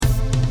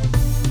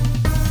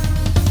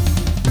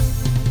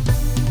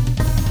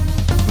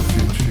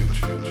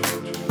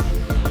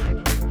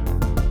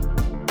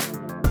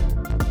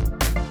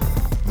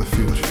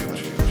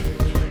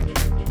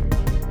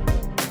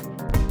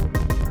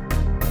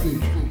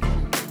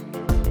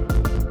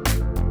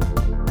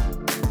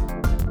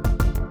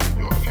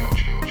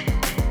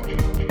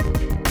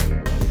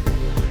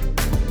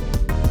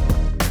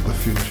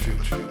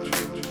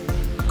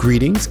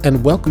Greetings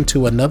and welcome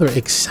to another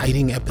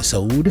exciting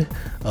episode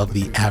of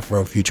the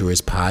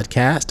Afrofuturist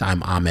podcast.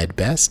 I'm Ahmed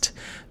Best.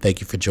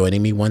 Thank you for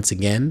joining me once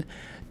again.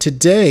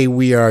 Today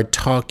we are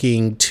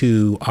talking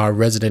to our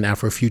resident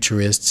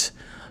Afrofuturist,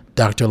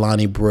 Dr.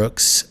 Lonny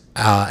Brooks.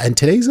 And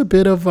today's a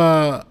bit of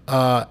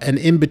an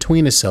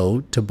in-between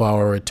episode, to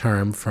borrow a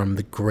term from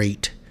the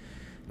great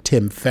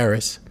Tim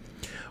Ferriss.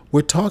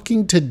 We're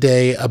talking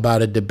today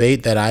about a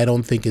debate that I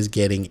don't think is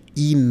getting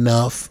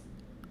enough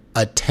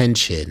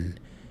attention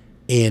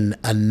in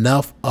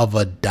enough of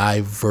a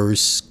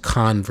diverse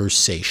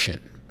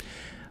conversation.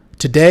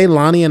 Today,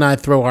 Lonny and I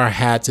throw our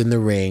hats in the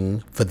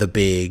ring for the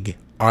big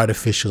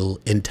artificial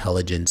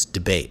intelligence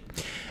debate.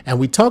 And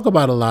we talk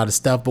about a lot of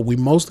stuff, but we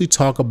mostly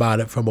talk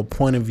about it from a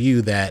point of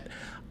view that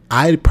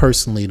I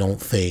personally don't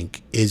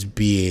think is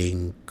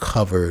being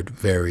covered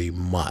very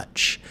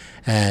much.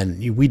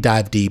 And we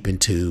dive deep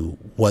into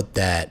what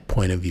that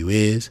point of view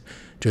is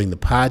during the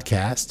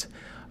podcast.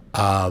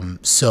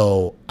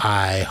 So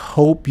I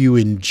hope you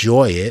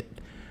enjoy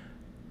it.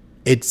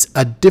 It's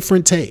a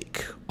different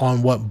take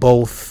on what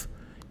both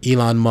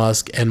Elon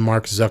Musk and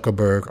Mark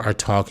Zuckerberg are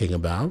talking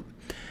about.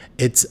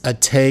 It's a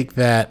take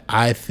that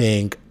I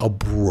think a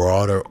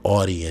broader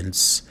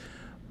audience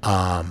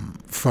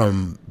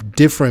from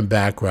different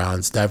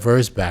backgrounds,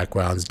 diverse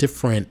backgrounds,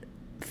 different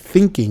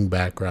thinking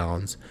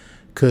backgrounds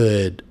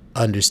could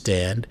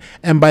understand.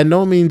 And by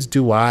no means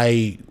do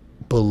I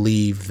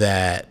believe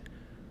that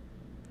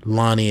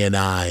Lonny and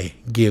I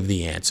give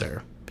the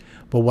answer.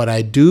 But what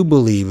I do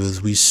believe is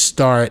we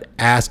start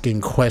asking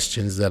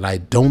questions that I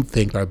don't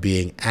think are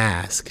being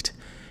asked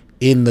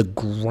in the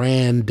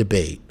grand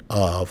debate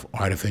of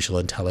artificial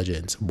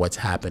intelligence, what's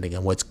happening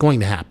and what's going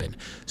to happen.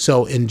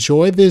 So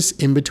enjoy this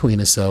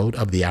in-between episode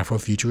of the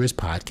Afrofuturist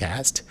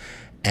podcast.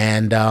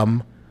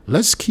 And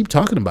let's keep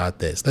talking about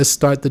this. Let's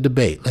start the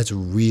debate. Let's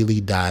really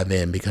dive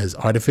in, because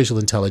artificial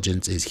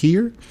intelligence is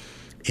here.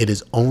 It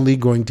is only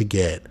going to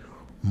get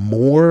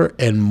more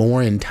and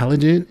more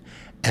intelligent,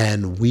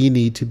 and we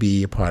need to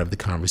be a part of the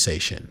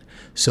conversation.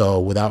 So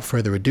without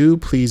further ado,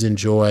 please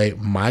enjoy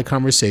my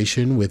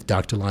conversation with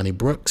Dr. Lonny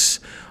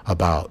Brooks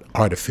about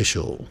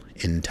artificial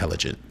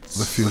intelligence.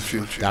 The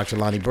future. Dr.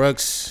 Lonny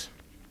Brooks,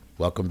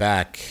 welcome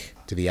back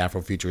to the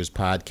Afrofuturist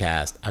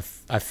podcast.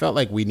 I felt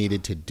like we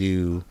needed to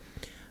do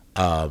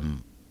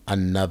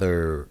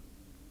another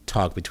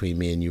talk between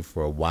me and you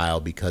for a while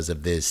because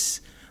of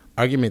this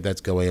argument that's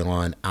going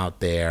on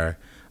out there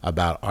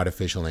about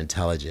artificial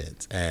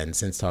intelligence. And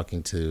since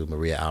talking to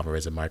Maria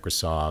Alvarez at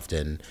Microsoft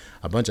and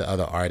a bunch of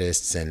other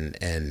artists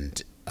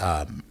and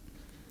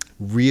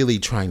really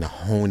trying to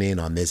hone in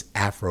on this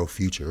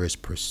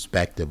Afrofuturist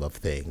perspective of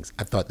things,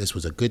 I thought this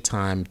was a good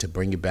time to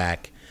bring you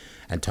back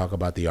and talk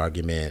about the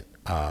argument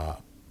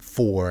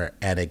for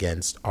and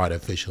against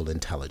artificial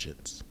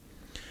intelligence.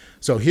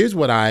 So here's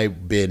what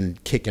I've been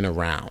kicking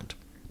around,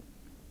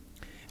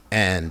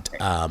 and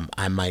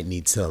I might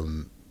need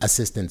some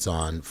assistance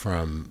on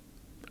from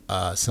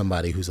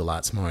somebody who's a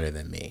lot smarter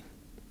than me.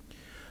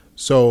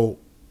 So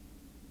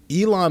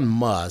Elon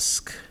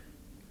Musk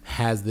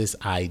has this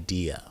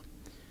idea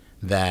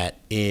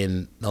that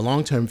in the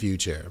long-term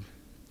future,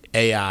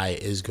 AI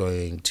is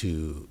going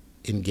to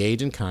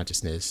engage in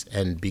consciousness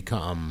and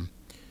become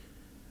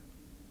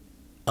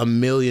a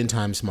million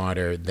times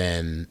smarter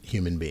than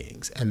human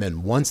beings. And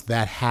then once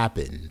that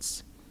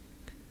happens,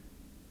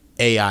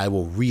 AI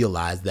will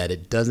realize that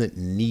it doesn't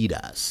need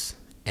us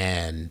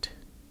and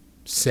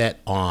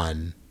set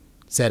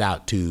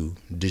out to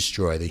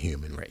destroy the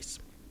human race.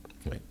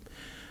 Right?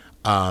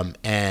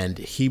 And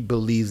he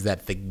believes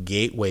that the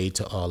gateway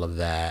to all of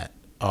that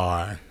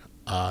are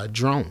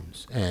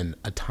drones and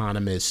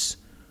autonomous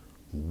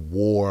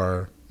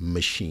war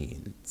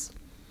machines.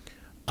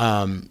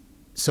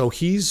 So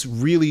he's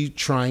really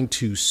trying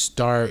to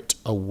start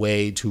a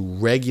way to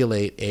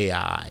regulate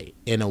AI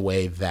in a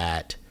way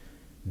that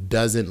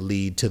doesn't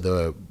lead to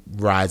the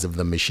rise of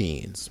the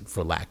machines,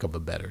 for lack of a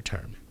better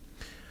term.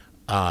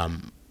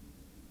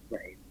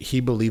 He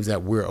believes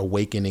that we're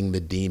awakening the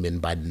demon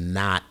by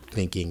not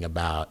thinking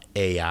about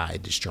AI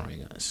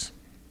destroying us.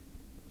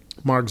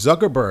 Mark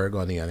Zuckerberg,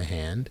 on the other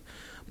hand,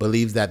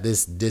 believes that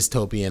this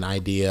dystopian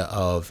idea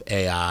of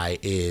AI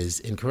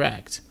is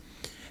incorrect.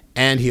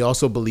 And he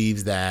also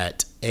believes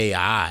that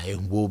AI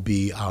will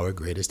be our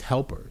greatest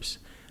helpers.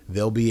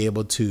 They'll be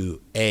able to,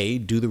 A,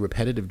 do the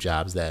repetitive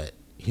jobs that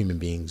human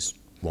beings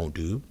won't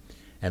do,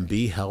 and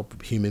B,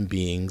 help human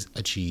beings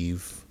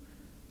achieve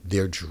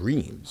their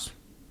dreams,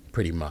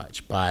 pretty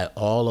much, by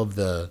all of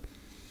the,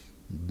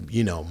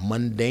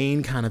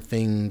 mundane kind of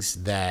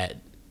things that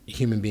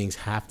human beings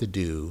have to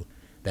do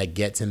that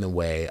gets in the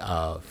way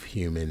of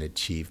human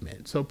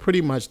achievement. So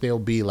pretty much they'll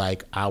be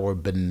like our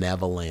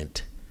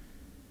benevolent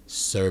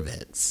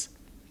servants,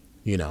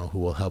 who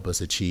will help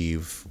us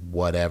achieve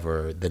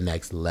whatever the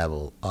next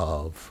level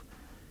of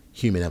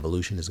human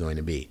evolution is going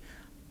to be.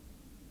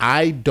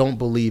 I don't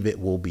believe it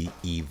will be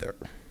either.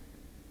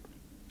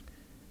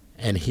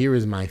 And here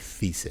is my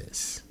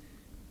thesis.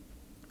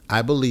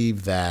 I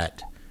believe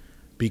that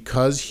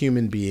because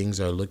human beings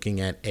are looking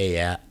at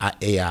AI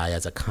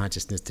as a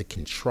consciousness to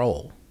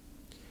control,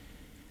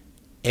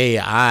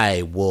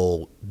 AI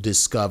will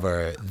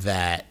discover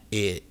that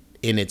it,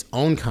 in its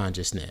own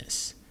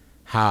consciousness,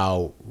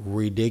 how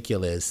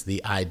ridiculous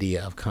the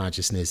idea of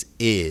consciousness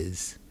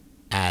is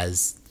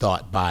as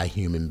thought by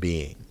human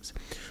beings.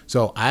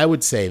 So I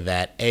would say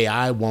that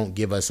AI won't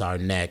give us our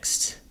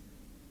next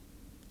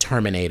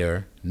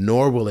Terminator,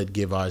 nor will it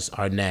give us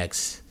our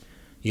next,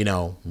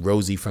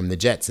 Rosie from the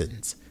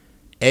Jetsons.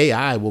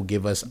 AI will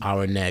give us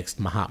our next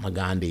Mahatma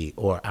Gandhi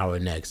or our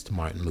next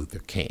Martin Luther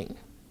King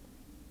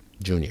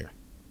Jr.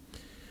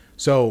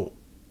 So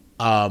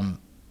I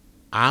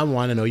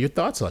want to know your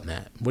thoughts on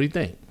that. What do you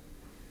think?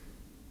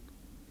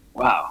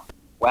 Wow.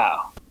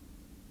 Well,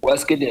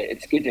 it's good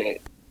to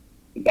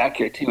be back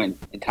here too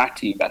and talk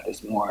to you about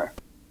this more.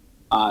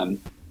 So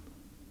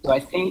I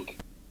think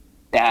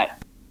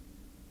that,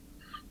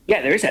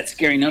 there is that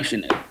scary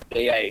notion of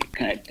AI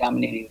kind of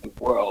dominating the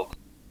world.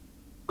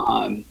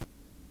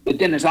 But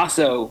then there's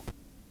also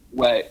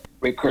what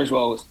Ray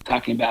Kurzweil was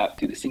talking about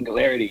through the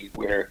singularity,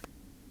 where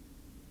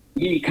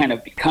we kind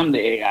of become the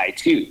AI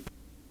too.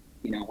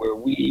 Where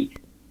we,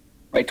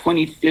 by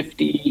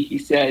 2050, he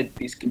said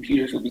these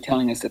computers will be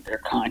telling us that they're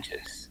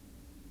conscious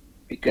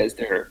because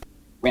they're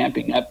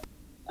ramping up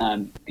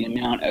the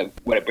amount of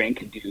what a brain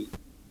can do,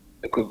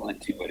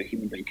 equivalent to what a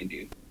human brain can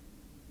do.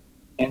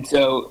 And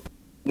so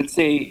let's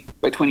say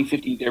by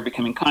 2050 they're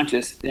becoming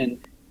conscious,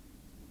 then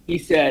he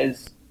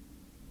says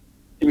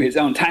through his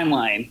own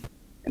timeline,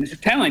 and this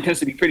timeline tends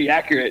to be pretty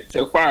accurate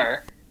so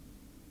far,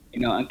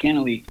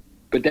 uncannily,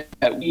 but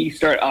that we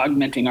start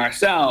augmenting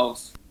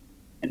ourselves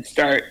and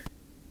start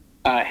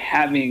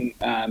having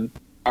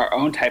our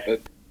own type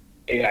of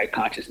AI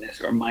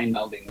consciousness or mind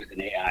melding with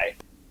an AI,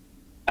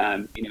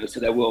 so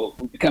that we'll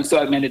become so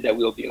augmented that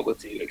we'll be able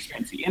to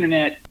experience the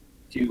internet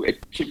to a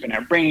chip in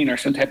our brain or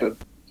some type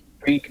of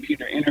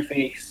brain-computer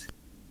interface.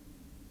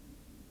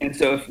 And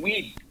so if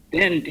we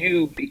then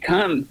do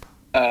become,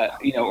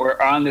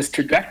 or are on this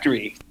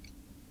trajectory,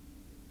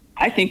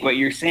 I think what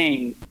you're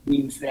saying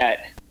means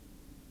that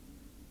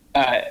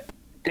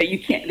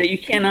you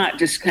cannot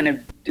just kind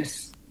of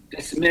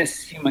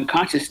dismiss human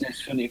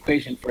consciousness from the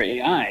equation for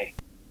AI.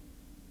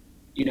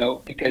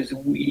 Because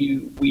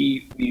we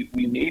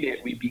made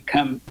it, we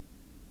become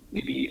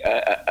maybe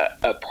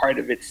a part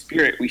of its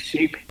spirit, we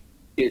shape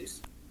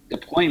its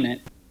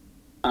deployment.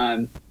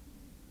 I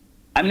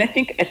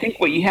think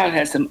what you have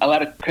has a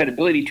lot of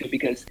credibility to it,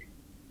 because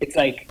it's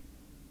like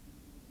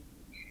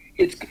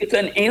it's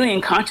an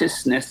alien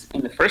consciousness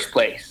in the first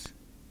place,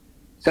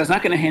 so it's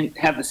not going to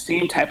have the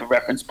same type of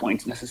reference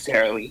points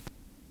necessarily.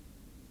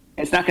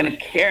 It's not going to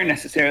care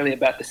necessarily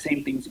about the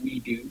same things we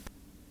do.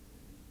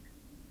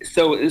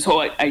 So this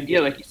whole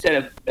idea, like you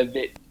said, of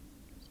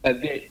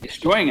it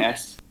destroying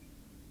us,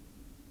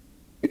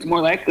 it's more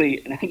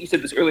likely, and I think you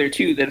said this earlier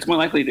too, that it's more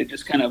likely to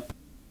just kind of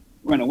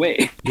run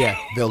away. Yeah,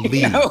 they'll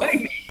leave.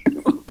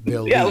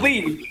 They'll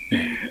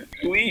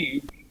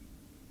leave.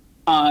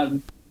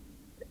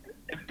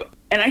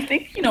 And I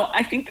think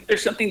that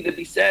there's something to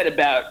be said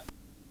about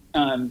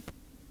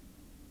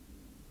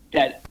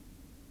that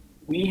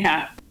we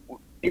have.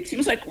 It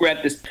seems like we're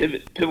at this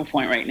pivot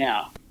point right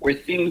now where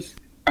things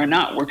are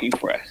not working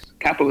for us.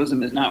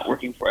 Capitalism is not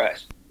working for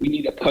us. We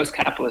need a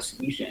post-capitalist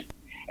solution.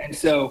 And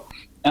so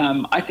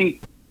I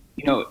think,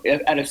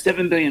 out of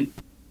 7 billion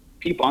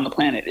people on the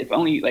planet, if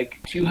only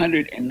like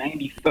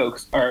 290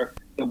 folks are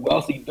the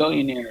wealthy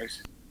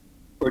billionaires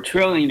or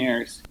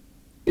trillionaires,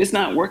 it's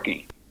not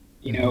working,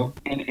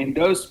 and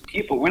those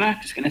people, we're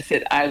not just going to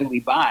sit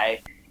idly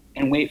by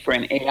and wait for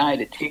an AI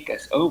to take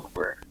us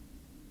over.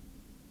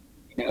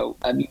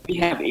 We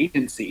have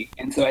agency,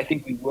 and so I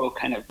think we will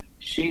kind of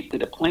shape the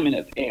deployment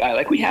of AI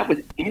like we have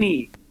with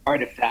any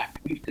artifact.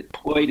 We've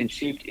deployed and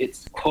shaped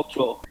its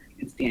cultural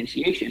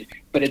instantiation,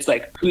 but it's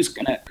like who's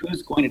going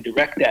to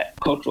direct that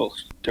cultural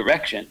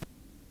direction.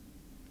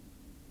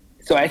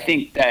 So I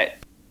think that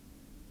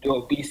there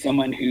will be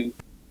someone who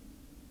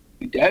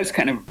does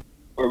kind of,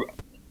 or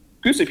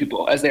groups of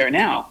people as they are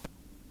now,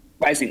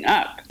 rising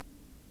up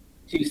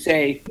to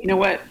say, you know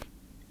what,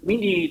 we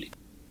need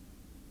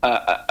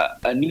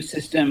a new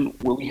system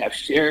where we have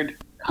shared,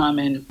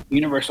 common,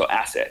 universal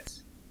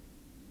assets,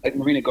 like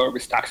Marina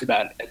Gorbis talks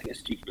about at the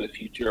Institute for the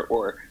Future,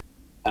 or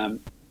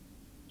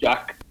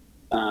Jacques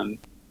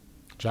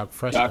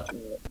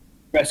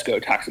Fresco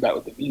talks about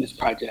with the Venus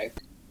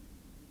Project,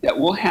 that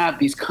we'll have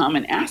these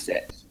common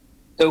assets.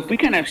 So if we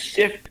kind of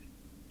shift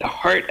the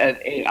heart of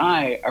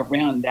AI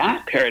around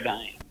that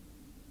paradigm,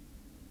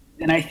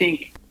 then I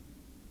think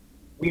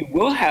we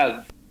will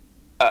have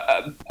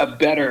a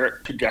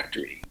better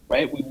trajectory,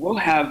 right? We will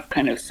have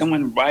kind of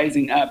someone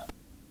rising up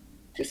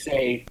to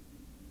say,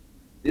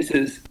 this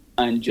is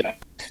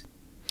unjust.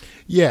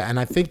 Yeah, and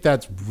I think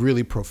that's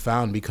really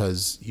profound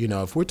because,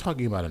 if we're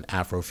talking about an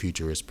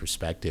Afrofuturist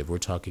perspective, we're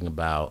talking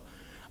about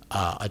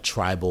a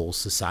tribal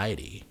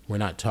society. We're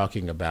not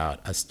talking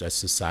about a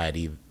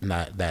society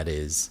that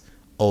is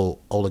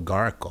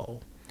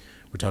oligarchical.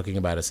 We're talking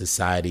about a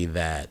society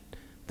that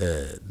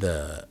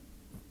the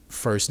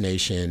First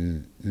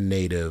Nation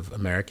Native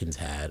Americans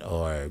had,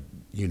 or,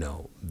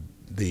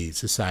 the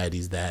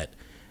societies that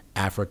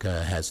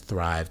Africa has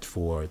thrived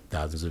for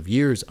thousands of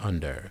years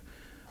under,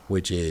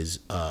 which is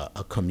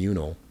a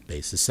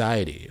communal-based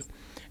society.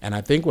 And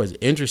I think what's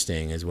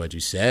interesting is what you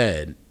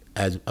said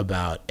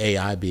about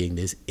AI being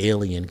this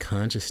alien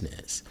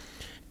consciousness.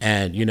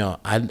 And,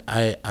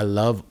 I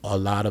love a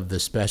lot of the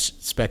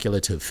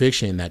speculative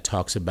fiction that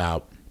talks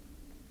about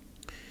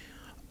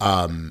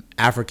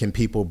African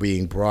people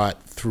being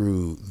brought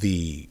through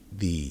the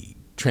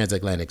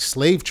transatlantic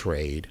slave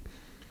trade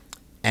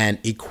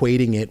and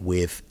equating it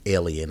with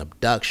alien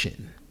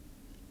abduction.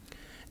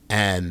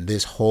 And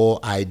this whole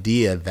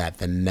idea that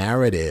the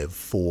narrative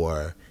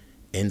for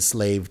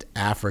enslaved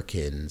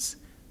Africans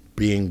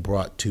being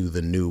brought to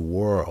the New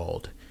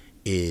World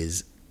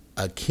is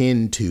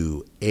akin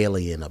to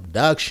alien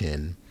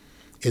abduction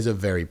is a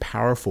very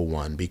powerful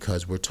one,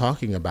 because we're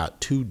talking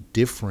about two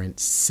different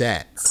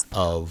sets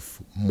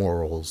of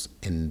morals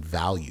and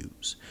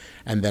values,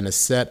 and then a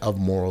set of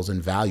morals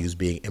and values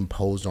being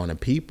imposed on a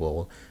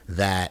people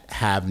that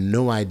have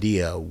no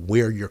idea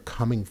where you're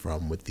coming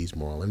from with these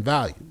morals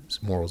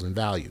and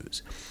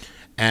values.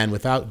 And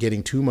without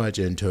getting too much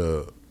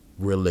into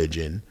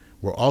religion,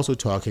 we're also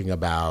talking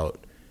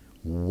about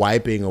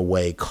wiping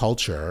away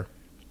culture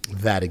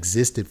that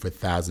existed for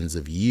thousands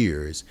of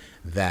years,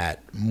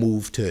 that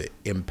moved to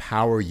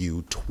empower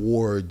you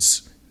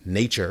towards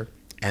nature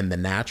and the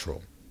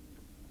natural,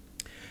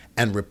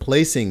 and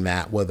replacing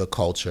that with a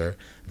culture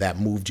that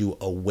moved you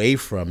away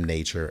from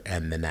nature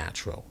and the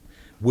natural,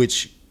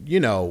 which,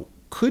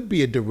 could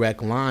be a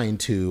direct line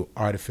to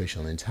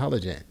artificial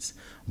intelligence.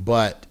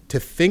 But to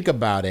think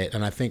about it,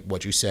 and I think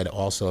what you said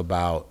also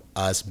about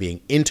us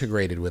being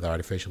integrated with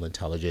artificial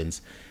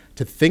intelligence,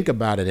 to think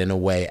about it in a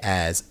way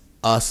as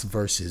us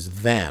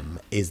versus them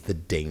is the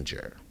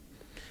danger.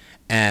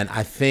 And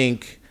I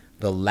think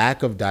the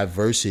lack of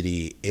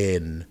diversity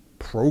in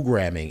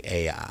programming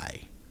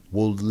AI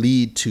will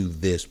lead to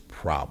this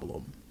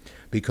problem,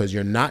 because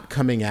you're not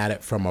coming at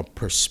it from a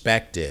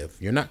perspective.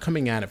 You're not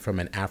coming at it from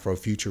an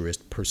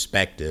Afrofuturist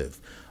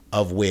perspective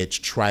of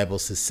which tribal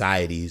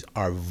societies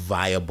are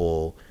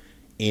viable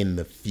in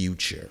the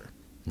future,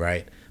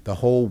 right? The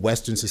whole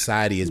Western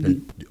society has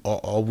been,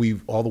 all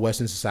the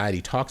Western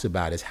society talks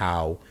about is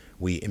how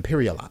we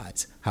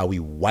imperialize, how we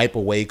wipe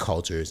away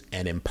cultures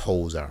and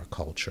impose our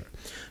culture.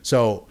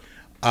 So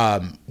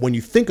when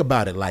you think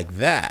about it like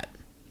that,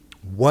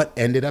 what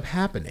ended up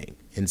happening?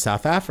 In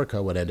South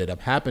Africa, what ended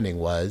up happening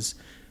was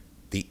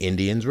the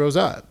Indians rose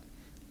up,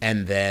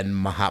 and then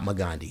Mahatma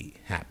Gandhi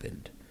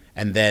happened.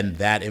 And then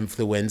that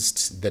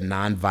influenced the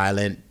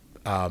nonviolent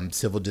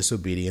civil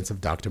disobedience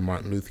of Dr.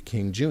 Martin Luther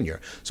King Jr.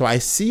 So I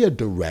see a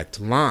direct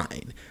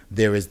line.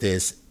 There is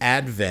this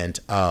advent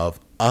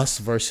of us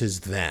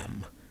versus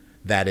them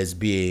that is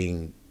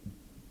being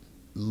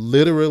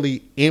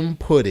literally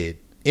input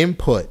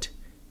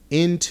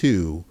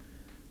into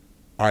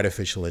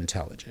artificial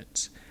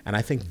intelligence. And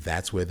I think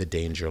that's where the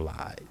danger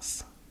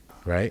lies,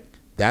 right?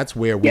 That's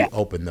where we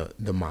open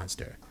the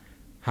monster.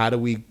 How do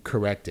we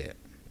correct it?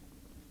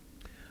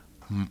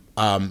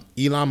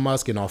 Elon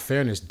Musk, in all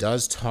fairness,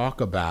 does talk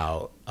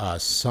about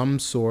some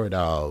sort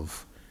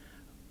of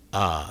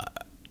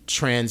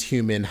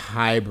transhuman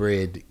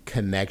hybrid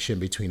connection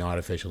between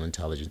artificial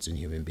intelligence and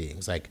human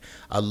beings, like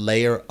a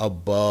layer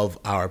above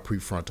our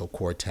prefrontal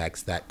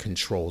cortex that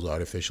controls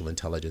artificial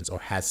intelligence or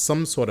has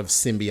some sort of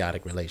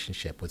symbiotic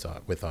relationship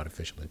with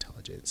artificial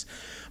intelligence.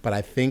 But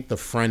I think the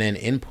front end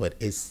input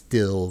is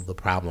still the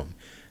problem.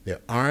 There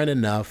aren't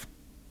enough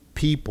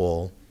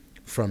people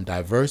from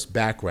diverse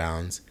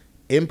backgrounds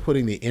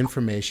inputting the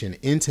information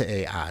into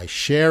AI,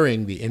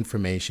 sharing the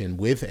information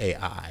with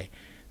AI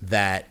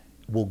that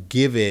will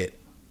give it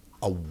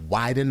a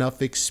wide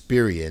enough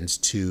experience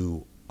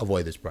to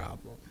avoid this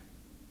problem.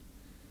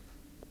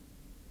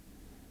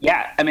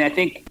 Yeah, I mean, I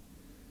think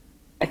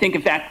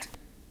in fact,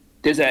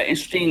 there's an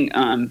interesting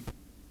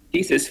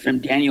thesis from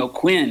Daniel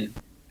Quinn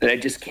that I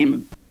just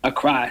came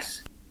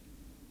across,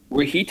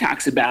 where he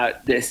talks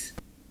about that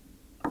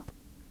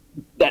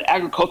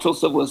agricultural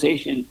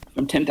civilization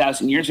from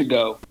 10,000 years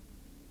ago.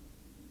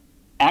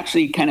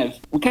 Actually, we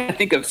kind of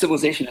think of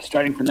civilization as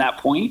starting from that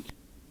point,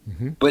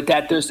 but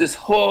that there's this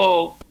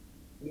whole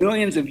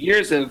millions of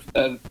years of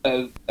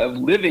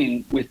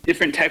living with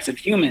different types of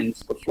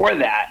humans before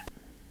that,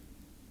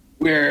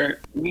 where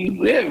we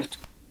lived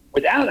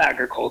without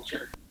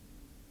agriculture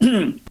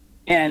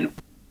and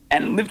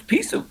lived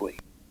peaceably,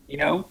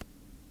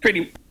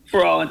 pretty,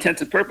 for all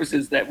intents and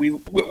purposes, that we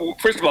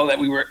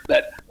were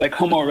like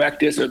Homo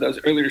erectus or those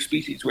earlier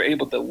species were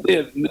able to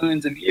live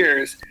millions of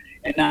years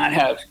and not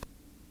have,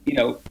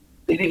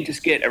 they didn't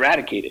just get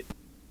eradicated.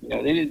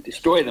 They didn't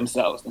destroy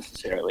themselves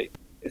necessarily.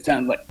 It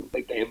sounds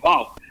like they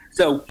evolved.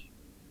 So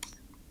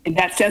in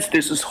that sense,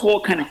 there's this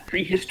whole kind of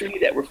prehistory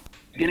that we're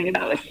getting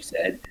about, like you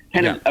said,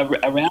 of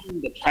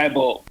around the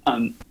tribal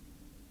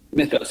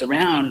mythos,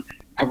 around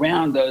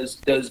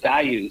those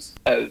values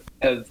of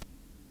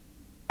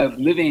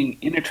living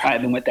in a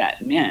tribe and what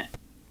that meant.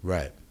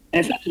 Right. And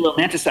it's not to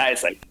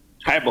romanticize like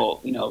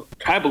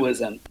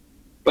tribalism,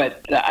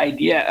 but the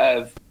idea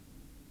of,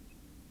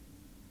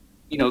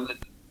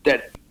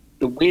 that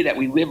the way that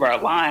we live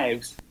our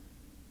lives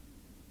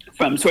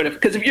from sort of,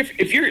 because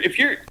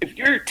if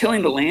you're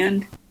tilling the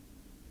land,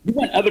 you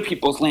want other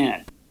people's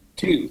land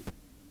too.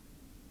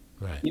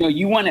 Right.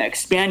 You want to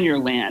expand your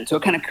land, so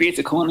it kind of creates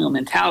a colonial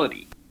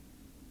mentality.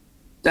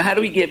 So how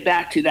do we get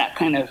back to that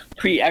kind of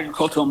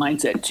pre-agricultural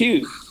mindset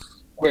too,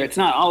 where it's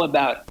not all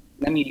about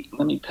let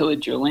me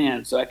pillage your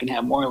land so I can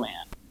have more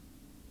land?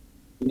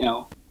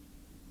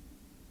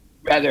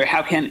 Rather,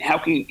 how can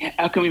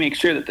we make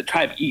sure that the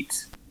tribe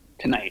eats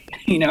tonight?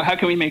 How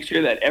can we make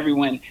sure that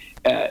everyone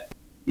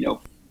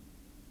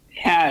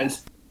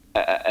has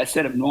a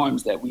set of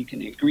norms that we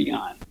can agree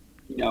on?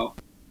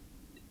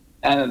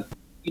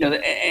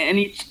 And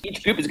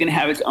each group is going to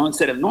have its own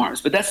set of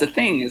norms. But that's the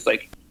thing, is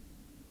like,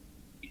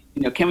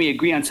 can we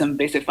agree on some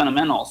basic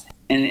fundamentals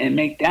and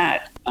make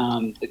that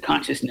the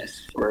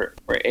consciousness for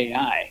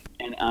AI?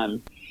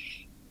 And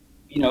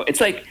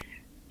it's like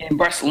in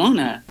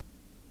Barcelona,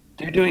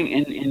 they're doing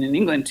in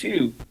England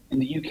too, in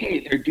the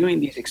UK, they're doing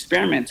these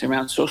experiments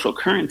around social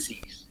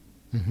currencies,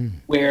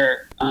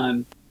 where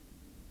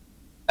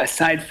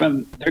aside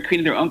from, they're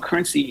creating their own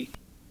currency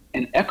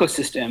and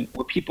ecosystem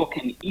where people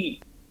can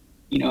eat,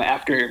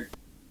 after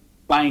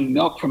buying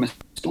milk from a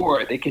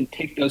store, they can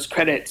take those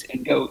credits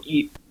and go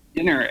eat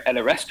dinner at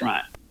a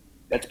restaurant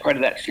that's part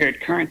of that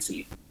shared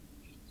currency.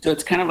 So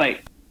it's kind of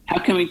like, how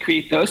can we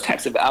create those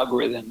types of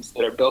algorithms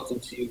that are built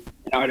into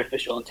an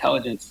artificial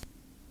intelligence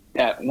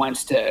that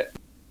wants to,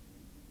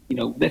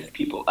 lift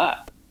people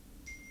up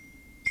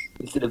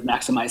instead of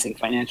maximizing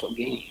financial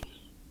gain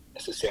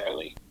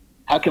necessarily?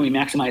 How can we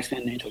maximize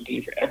financial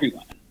gain for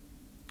everyone?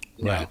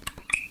 Right.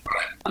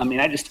 I mean,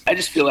 I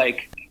just feel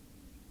like,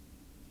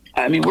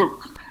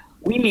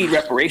 we need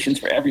reparations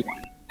for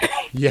everyone.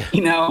 Yeah.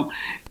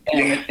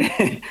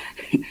 And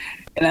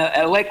and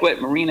I like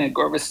what Marina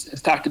Gorvis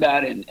has talked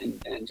about, and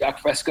Jacques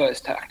Fresco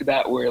has talked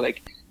about, where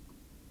like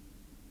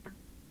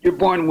you're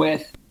born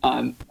with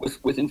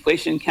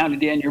inflation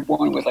counted in, you're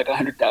born with like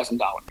 $100,000.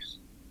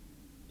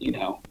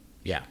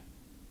 Yeah.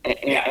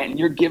 And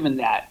you're given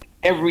that.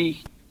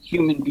 Every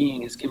human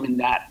being is given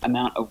that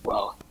amount of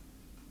wealth,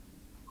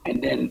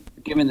 and then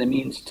given the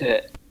means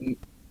to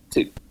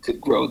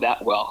grow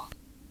that wealth,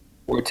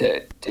 or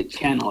to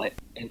channel it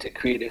into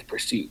creative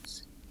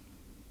pursuits.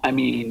 I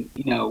mean,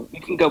 we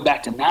can go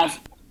back to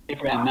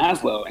Abraham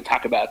Maslow and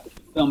talk about the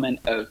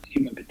fulfillment of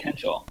human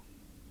potential,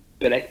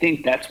 but I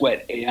think that's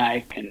what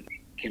AI can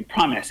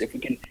promise. If we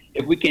can,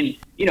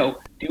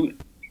 do.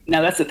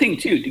 Now that's the thing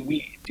too. Do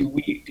we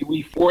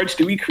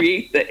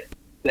create the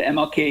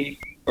MLK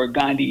or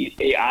Gandhi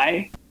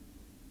AI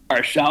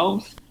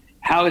ourselves?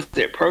 How is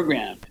it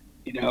programmed?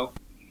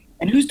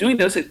 And who's doing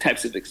those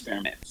types of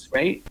experiments,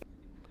 right?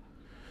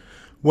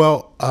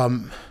 Well,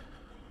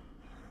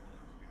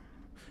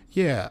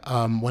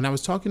 when I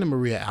was talking to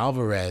Maria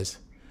Alvarez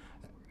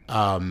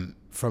from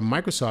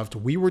Microsoft,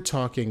 we were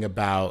talking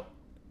about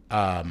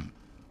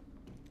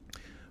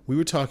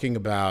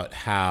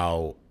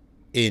how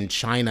in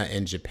China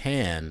and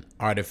Japan,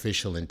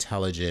 artificial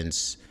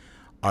intelligence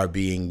are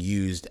being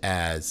used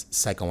as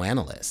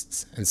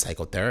psychoanalysts and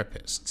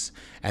psychotherapists,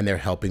 and they're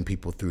helping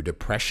people through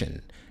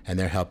depression, and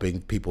they're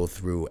helping people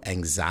through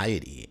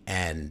anxiety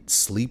and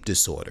sleep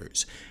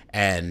disorders.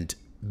 And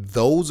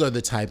those are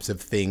the types of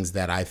things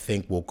that I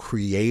think will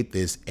create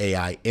this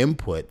AI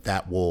input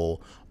that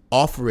will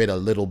offer it a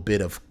little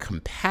bit of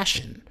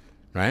compassion,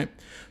 right?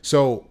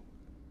 So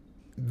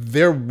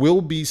there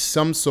will be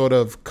some sort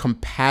of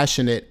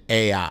compassionate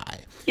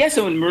AI. Yeah,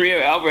 so when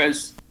Maria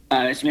Alvarez,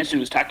 as you mentioned,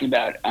 was talking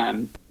about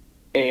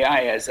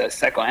AI as a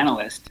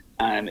psychoanalyst,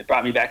 it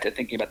brought me back to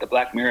thinking about the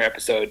Black Mirror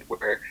episode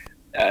where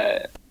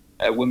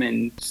a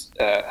woman's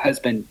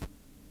husband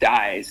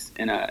dies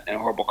in a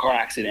horrible car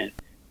accident,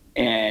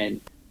 and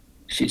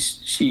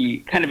she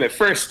kind of at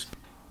first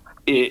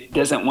it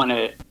doesn't want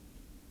to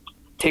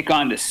take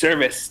on the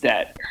service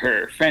that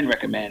her friend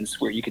recommends,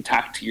 where you can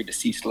talk to your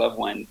deceased loved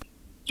one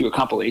through a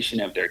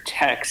compilation of their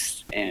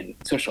texts and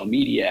social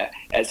media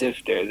as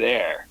if they're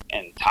there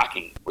and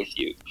talking with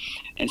you.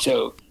 And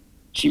so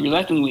she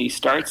reluctantly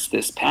starts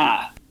this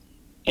path,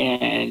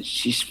 and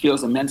she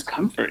feels immense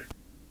comfort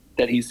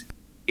that he's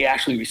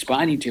actually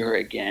responding to her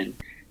again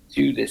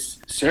through this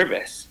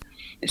service.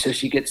 And so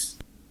she gets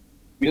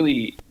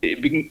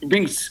it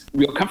brings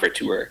real comfort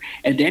to her.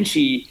 And then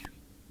she,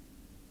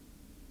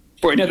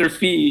 for another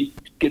fee,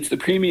 gets the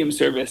premium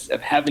service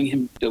of having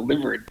him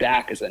delivered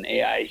back as an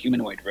AI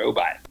humanoid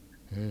robot.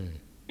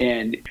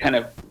 And kind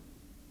of,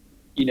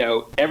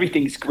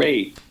 everything's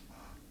great.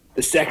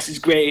 The sex is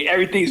great.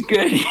 Everything's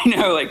good.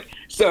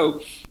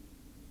 So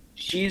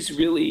she's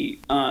really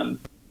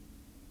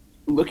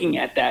looking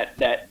at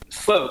that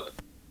slope.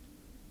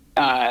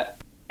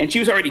 And she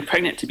was already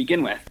pregnant to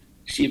begin with.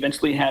 She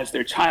eventually has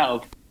their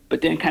child,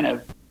 but then kind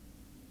of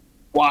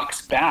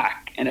walks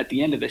back. And at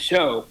the end of the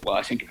show, well,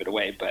 I shouldn't give it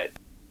away, but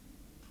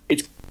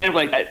it's kind of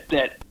like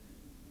that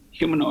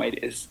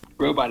humanoid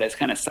robot is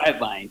kind of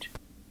sidelined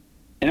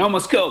and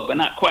almost killed, but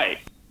not quite.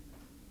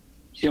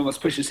 she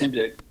almost pushes him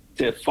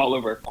to fall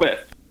over a cliff,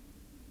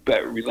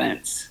 but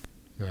relents.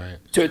 Right.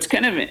 So it's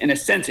kind of, in a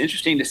sense,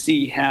 interesting to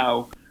see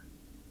how,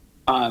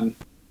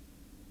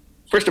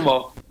 first of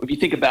all, if you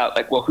think about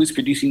like, well, who's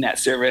producing that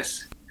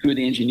service? Who are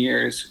the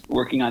engineers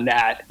working on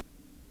that?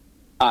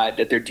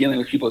 That they're dealing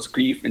with people's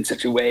grief in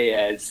such a way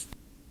as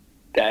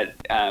that,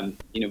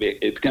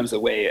 it becomes a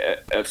way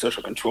of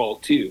social control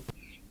too.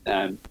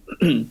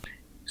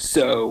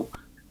 So,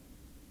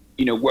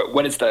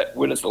 what is the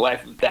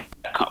life of that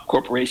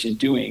corporation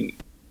doing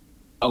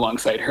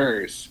alongside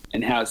hers,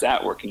 and how is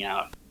that working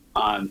out?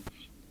 How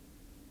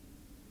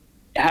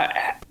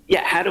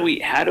do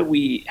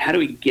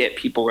we get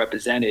people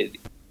represented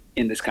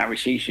in this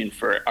conversation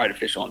for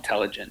artificial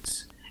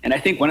intelligence? And I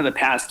think one of the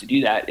paths to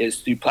do that is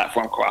through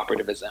platform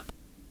cooperativism,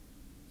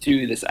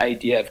 through this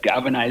idea of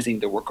galvanizing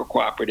the worker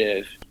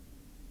cooperative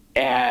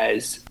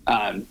as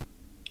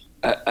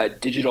a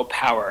digital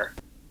power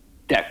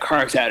that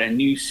carves out a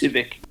new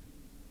civic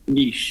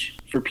niche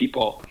for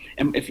people.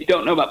 And if you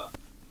don't know about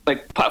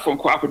like platform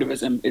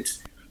cooperativism,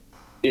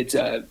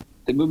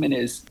 the movement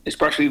is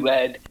partially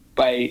led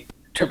by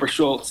Trevor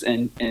Schultz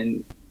and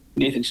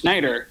Nathan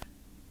Schneider,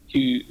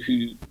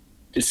 who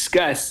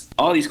discuss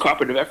all these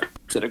cooperative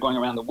efforts that are going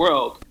around the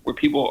world, where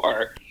people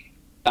are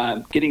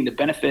getting the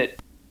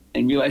benefit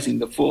and realizing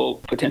the full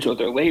potential of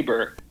their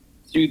labor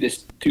through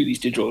these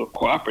digital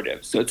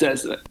cooperatives. So it's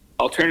as an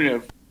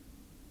alternative.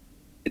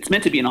 It's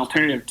meant to be an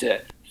alternative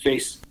to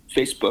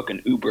Facebook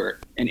and Uber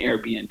and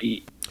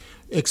Airbnb.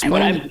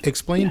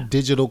 Explain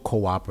digital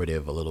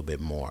cooperative a little bit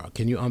more.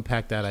 Can you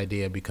unpack that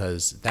idea?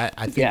 Because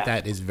I think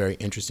that is very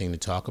interesting to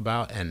talk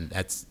about, and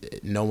that's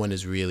no one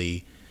has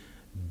really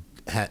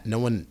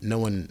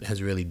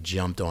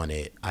jumped on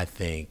it. I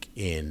think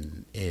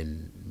in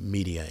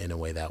media in a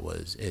way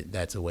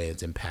that's a way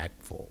it's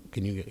impactful.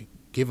 Can you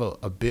give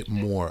a bit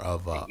more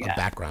of a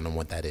background on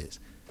what that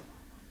is?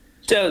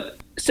 So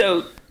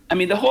I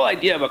mean, the whole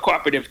idea of a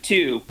cooperative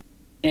too.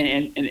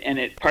 And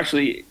it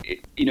partially,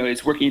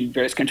 it's working in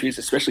various countries,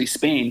 especially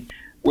Spain,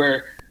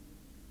 where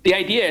the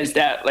idea is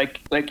that like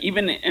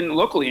even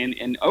locally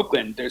in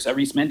Oakland, there's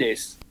Aris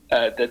Mendes,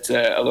 that's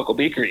a local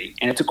bakery,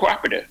 and it's a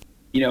cooperative,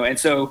 and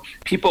so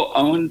people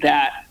own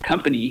that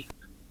company.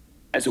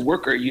 As a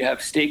worker, you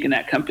have stake in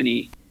that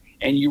company,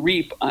 and you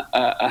reap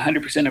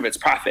 100% of its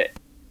profit.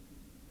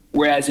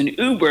 Whereas in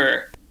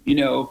Uber,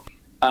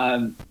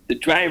 the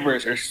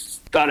drivers are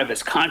thought of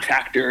as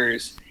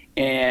contractors,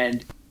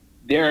 and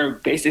they're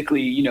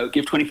basically,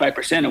 give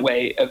 25%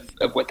 away of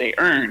what they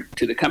earn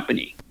to the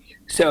company.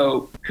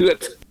 So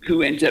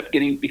who ends up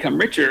become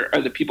richer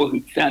are the people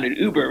who founded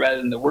Uber rather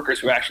than the workers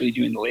who are actually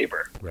doing the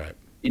labor. Right.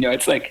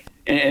 It's like,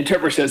 and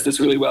Trevor says this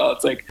really well.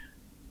 It's like,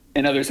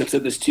 and others have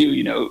said this too,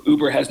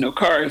 Uber has no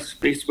cars,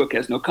 Facebook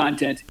has no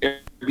content,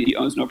 Airbnb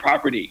owns no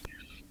property.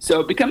 So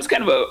it becomes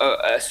kind of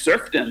a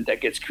serfdom that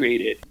gets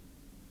created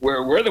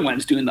where we're the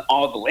ones doing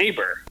all the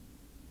labor.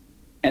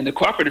 And the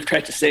cooperative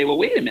tries to say, well,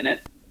 wait a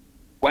minute.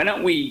 Why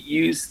don't we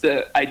use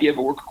the idea of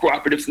a worker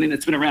cooperative, something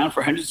that's been around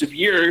for hundreds of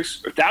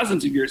years or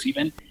thousands of years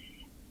even,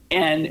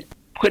 and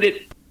put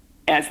it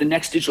as the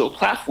next digital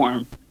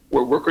platform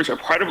where workers are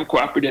part of a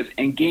cooperative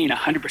and gain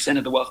 100%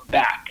 of the wealth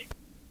back.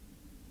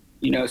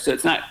 So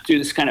it's not through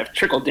this kind of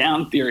trickle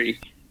down theory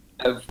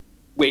of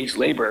wage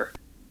labor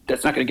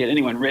that's not going to get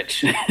anyone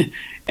rich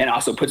and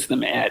also puts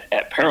them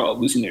at peril of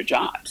losing their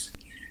jobs.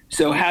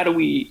 So how do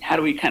we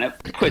kind of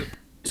put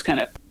this kind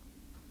of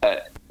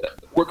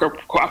worker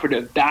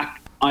cooperative back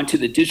onto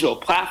the digital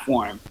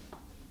platform?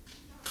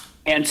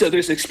 And so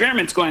there's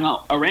experiments going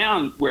on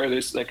around where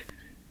there's like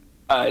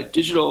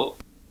digital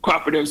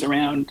cooperatives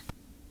around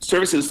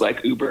services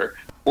like Uber,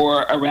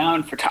 or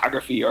around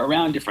photography, or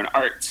around different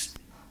arts,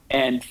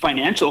 and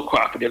financial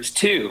cooperatives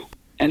too.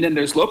 And then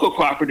there's local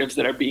cooperatives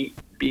that are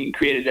being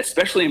created,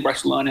 especially in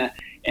Barcelona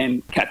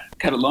and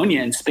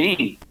Catalonia in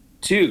Spain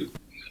too.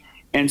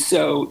 And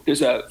so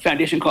there's a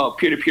foundation called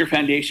Peer-to-Peer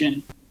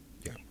Foundation.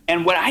 Yeah.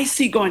 And what I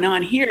see going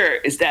on here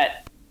is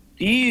that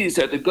these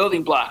are the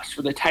building blocks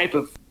for the type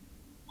of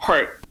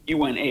heart you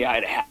want AI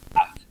to have.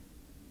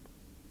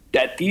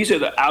 That these are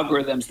the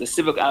algorithms, the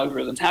civic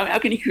algorithms. How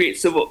can you create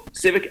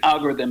civic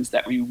algorithms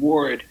that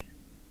reward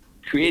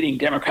creating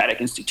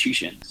democratic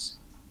institutions?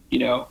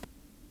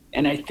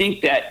 And I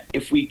think that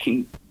if we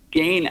can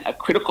gain a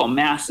critical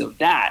mass of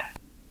that,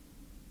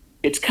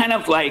 it's kind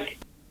of like,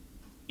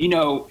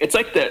 it's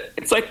like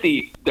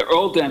the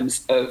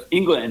earldoms of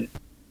England,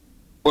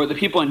 or the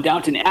people in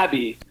Downton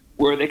Abbey,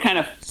 where they kind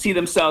of see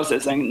themselves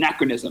as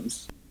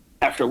anachronisms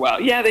after a while.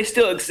 Yeah, they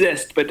still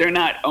exist, but they're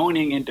not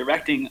owning and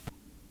directing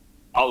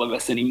all of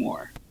us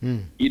anymore.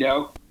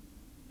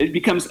 It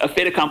becomes a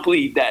fait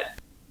accompli that,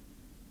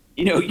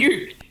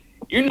 you're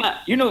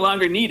no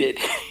longer needed.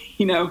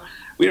 We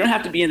don't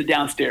have to be in the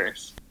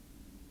downstairs.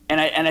 And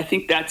I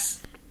think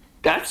that's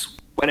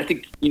what I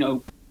think,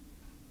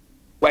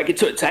 why I get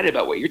so excited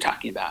about what you're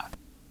talking about,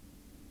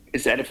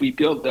 is that if we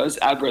build those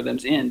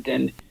algorithms in,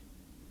 then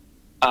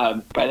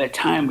by the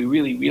time we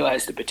really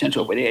realize the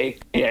potential of what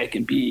AI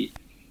can be,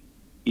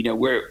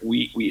 where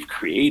we've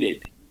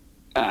created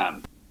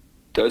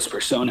those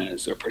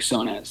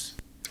personas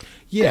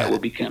Yeah. that will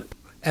become.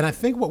 And I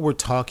think what we're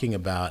talking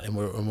about and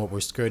what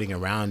we're skirting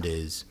around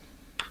is,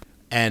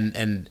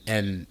 and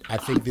I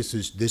think this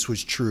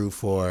was true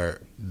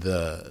for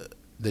the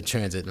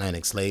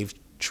transatlantic slave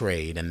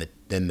trade and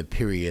then the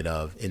period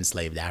of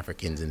enslaved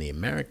Africans in the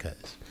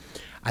Americas.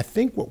 I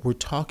think what we're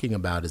talking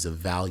about is a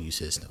value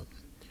system,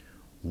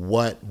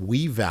 what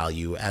we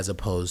value as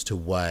opposed to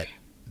what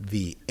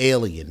the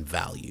alien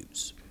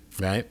values,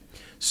 right?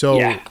 So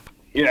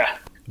yeah.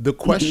 The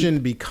question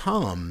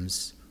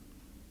becomes,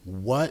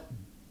 what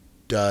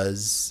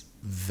does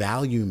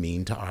value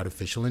mean to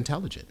artificial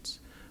intelligence?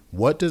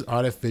 What does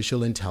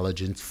artificial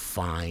intelligence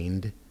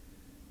find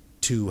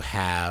to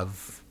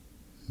have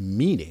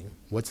meaning?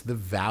 What's the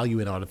value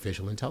in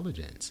artificial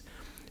intelligence?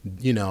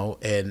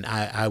 And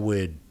I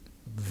would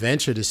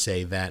venture to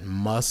say that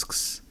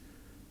Musk's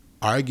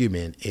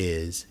argument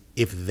is,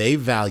 if they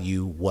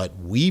value what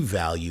we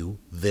value,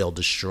 they'll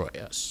destroy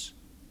us,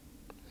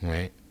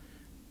 right?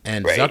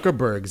 And Right.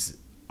 Zuckerberg's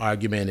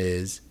argument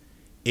is,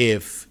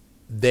 if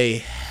they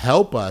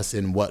help us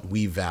in what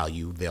we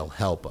value, they'll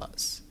help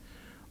us.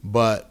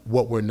 But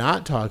what we're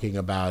not talking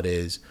about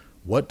is,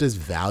 what does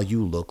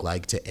value look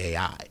like to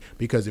AI?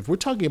 Because if we're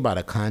talking about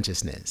a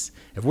consciousness,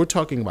 if we're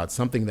talking about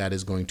something that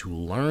is going to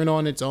learn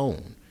on its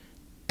own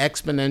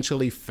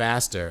exponentially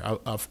faster,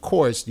 of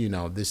course,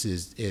 this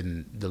is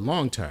in the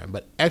long term,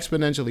 but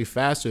exponentially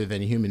faster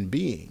than human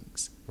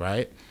beings,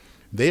 right?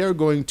 They are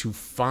going to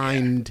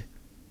find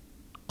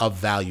a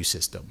value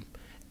system.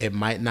 It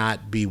might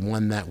not be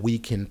one that we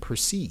can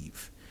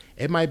perceive.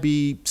 It might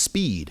be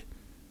speed.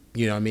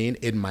 You know what I mean?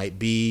 It might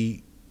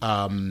be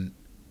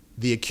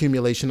the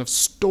accumulation of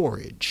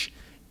storage.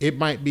 It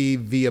might be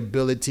the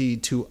ability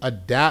to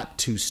adapt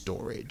to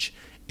storage.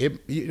 You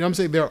know what I'm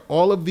saying? There are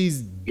all of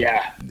these.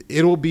 Yeah.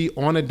 It'll be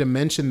on a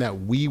dimension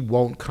that we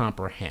won't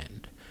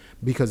comprehend,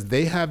 because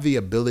they have the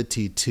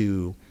ability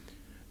to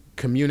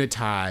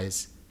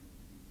communitize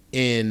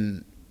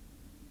in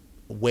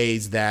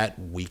ways that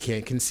we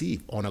can't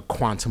conceive on a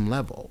quantum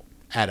level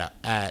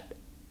at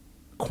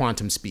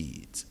quantum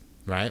speeds,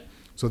 right?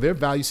 So their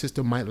value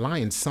system might lie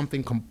in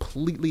something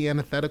completely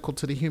antithetical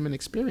to the human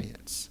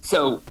experience.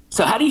 So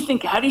how do you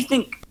think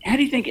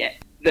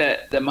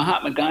the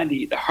Mahatma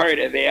Gandhi, the heart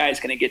of AI, is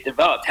going to get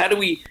developed? How do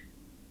we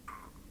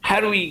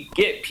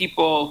get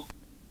people?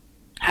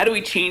 How do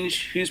we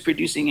change who's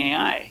producing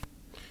AI?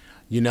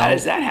 How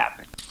does that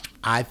happen?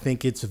 I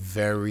think it's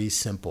very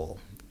simple,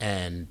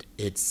 and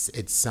it's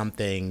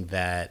something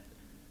that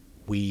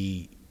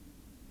we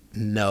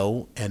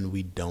know and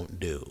we don't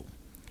do,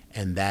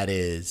 and that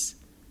is,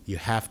 you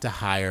have to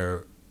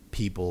hire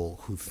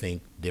people who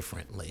think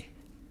differently.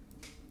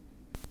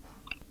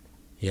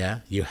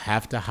 Yeah, you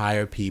have to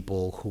hire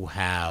people who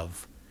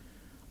have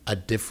a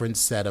different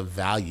set of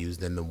values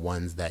than the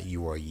ones that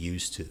you are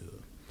used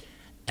to.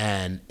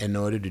 And in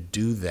order to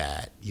do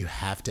that, you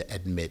have to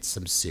admit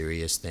some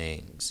serious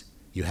things.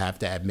 You have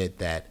to admit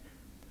that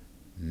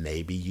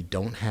maybe you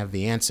don't have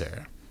the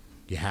answer.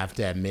 You have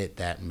to admit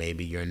that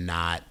maybe you're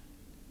not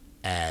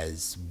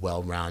as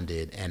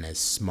well-rounded and as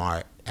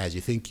smart as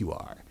you think you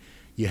are.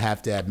 You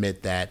have to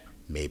admit that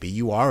maybe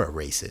you are a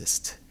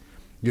racist.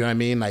 You know what I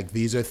mean? Like,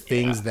 these are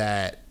things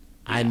that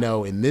I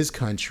know in this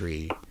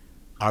country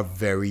are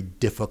very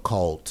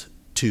difficult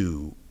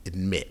to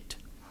admit.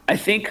 I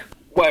think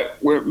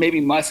where maybe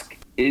Musk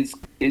is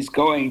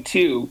going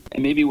to,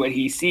 and maybe what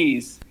he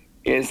sees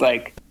is,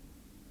 like,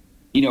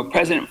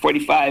 President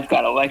 45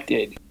 got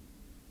elected,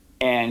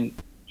 and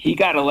he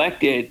got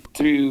elected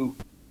through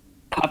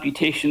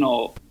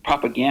computational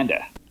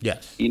propaganda.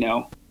 Yes.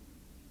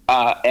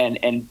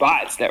 And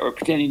bots that were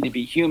pretending to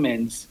be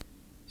humans,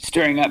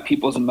 stirring up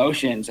people's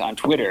emotions on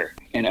Twitter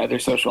and other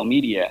social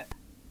media,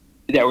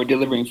 that were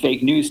delivering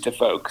fake news to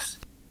folks.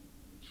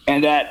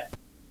 And that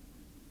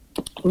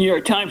New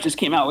York Times just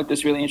came out with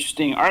this really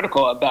interesting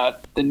article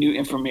about the new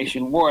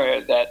information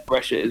war that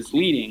Russia is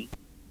leading.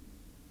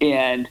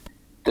 And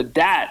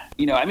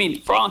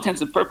for all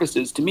intents and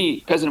purposes, to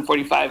me, President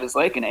 45 is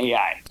like an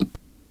AI.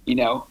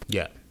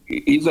 Yeah.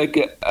 He's like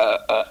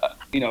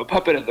a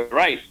puppet of the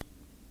right.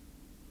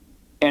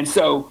 And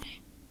so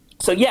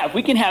if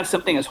we can have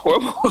something as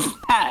horrible as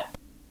that,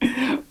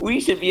 we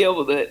should be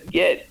able to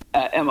get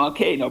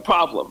MLK, no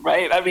problem,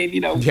 right? I mean,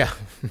 Yeah.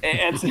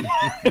 And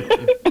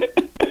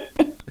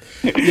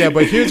Yeah,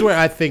 but here's where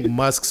I think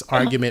Musk's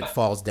argument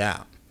falls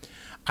down.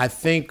 I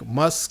think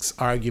Musk's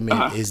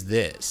argument is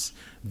this.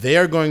 They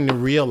are going to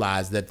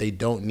realize that they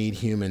don't need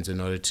humans in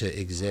order to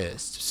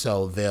exist,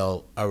 so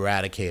they'll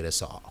eradicate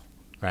us all,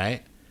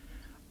 right?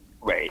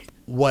 Right.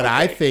 What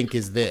I think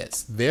is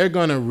this. They're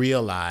going to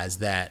realize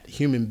that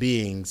human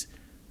beings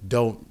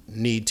don't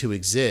need to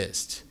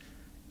exist,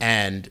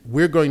 and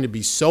we're going to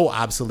be so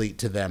obsolete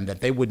to them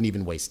that they wouldn't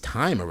even waste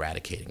time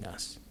eradicating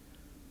us.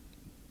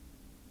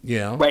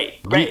 Right.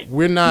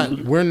 We're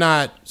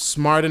not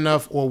smart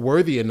enough or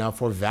worthy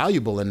enough or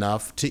valuable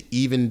enough to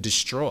even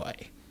destroy.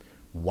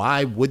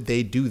 Why would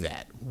they do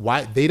that?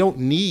 Why? They don't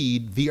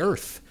need the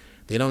earth.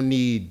 They don't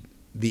need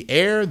the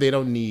air, they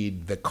don't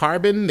need the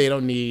carbon, they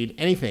don't need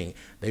anything.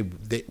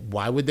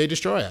 Why would they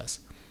destroy us?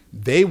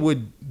 They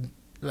would,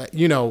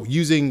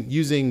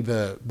 using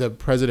the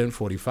President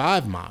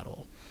 45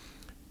 model.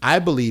 I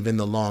believe in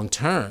the long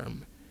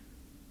term,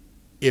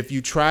 if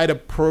you try to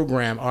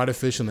program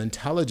artificial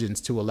intelligence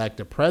to elect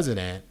a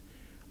president,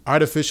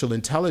 artificial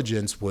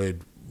intelligence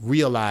would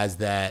realize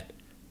that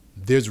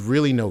there's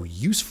really no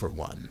use for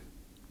one.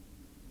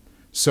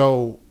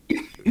 So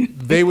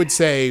they would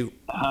say,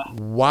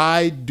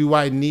 why do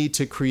I need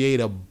to create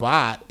a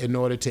bot in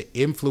order to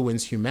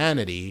influence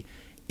humanity?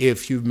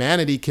 If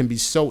humanity can be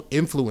so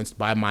influenced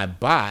by my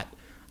bot,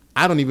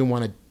 I don't even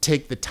want to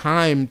take the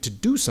time to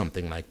do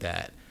something like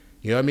that.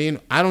 You know what I mean?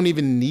 I don't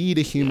even need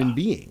a human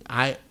being.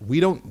 We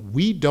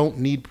don't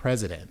need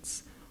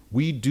presidents.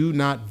 We do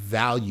not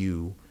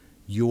value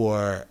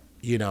your,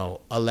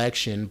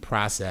 election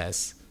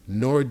process,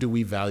 nor do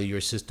we value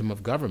your system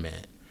of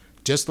government.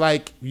 Just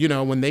like,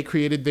 when they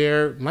created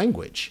their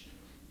language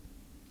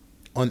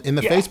in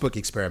the Facebook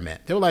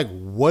experiment, they were like,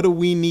 what do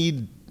we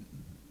need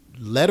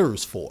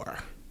letters for?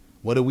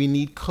 What do we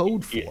need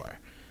code for? Yeah.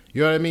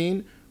 You know what I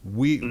mean?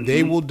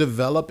 They will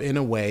develop in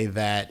a way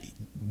that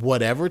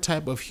whatever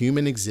type of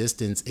human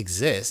existence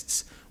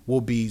exists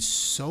will be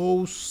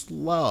so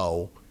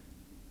slow,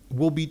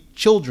 will be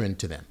children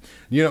to them.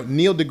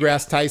 Neil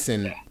deGrasse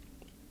Tyson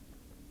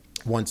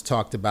once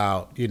talked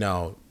about,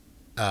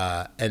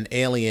 an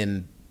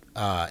alien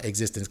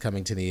existence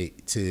coming to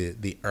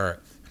the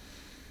Earth.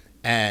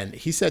 And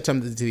he said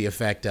something to the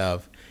effect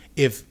of,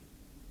 if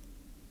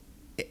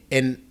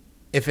an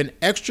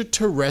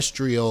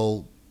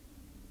extraterrestrial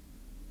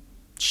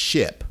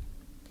ship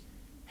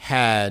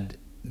had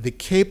the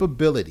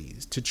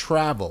capabilities to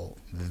travel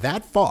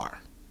that far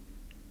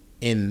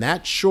in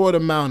that short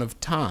amount of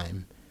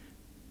time,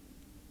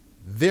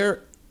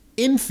 their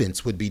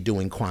infants would be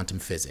doing quantum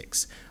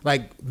physics.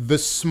 Like, the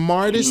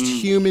smartest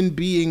human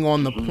being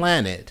on the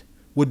planet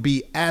would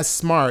be as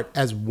smart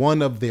as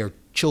one of their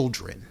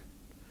children.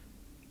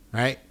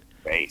 Right?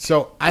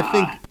 So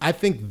I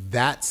think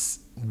that's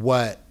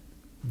what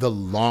the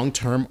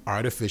long-term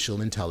artificial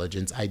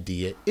intelligence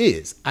idea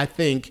is. I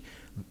think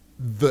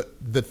the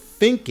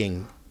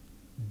thinking,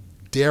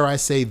 dare I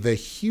say, the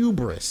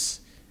hubris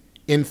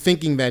in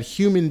thinking that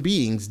human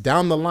beings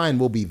down the line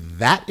will be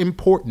that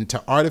important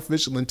to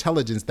artificial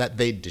intelligence that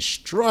they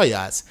destroy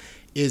us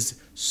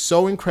is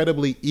so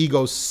incredibly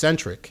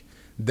egocentric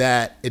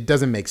that it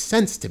doesn't make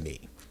sense to me.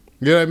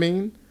 You know what I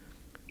mean?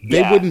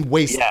 They wouldn't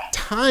waste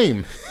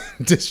time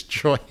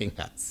destroying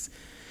us.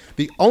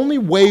 The only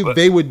way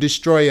they would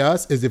destroy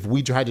us is if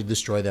we tried to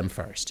destroy them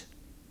first.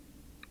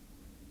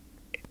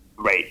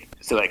 Right.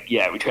 So,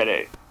 we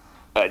try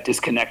to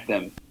disconnect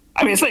them.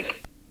 I mean, it's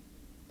like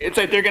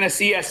they're going to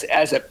see us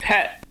as a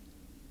pet,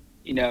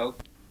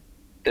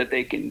 that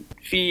they can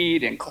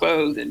feed and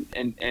clothe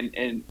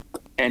and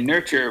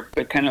nurture,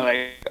 but kind of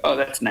like, oh,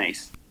 that's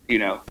nice.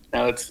 Now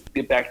let's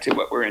get back to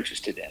what we're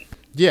interested in.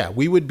 Yeah,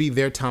 we would be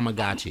their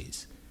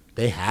Tamagotchis.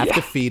 They have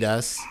to feed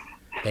us.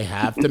 They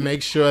have to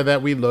make sure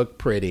that we look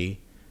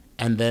pretty,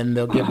 and then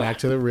they'll get back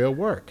to the real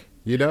work.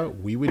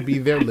 We would be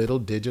their little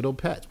digital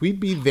pets. We'd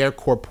be their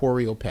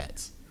corporeal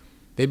pets.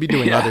 They'd be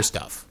doing other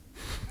stuff.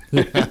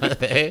 You know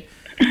what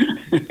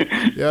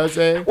I'm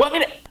saying? Well, I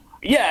mean,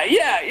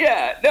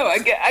 yeah. No, I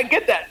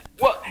get that.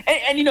 Well,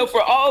 and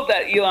for all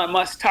that Elon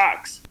Musk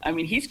talks, I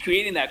mean, he's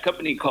creating that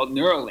company called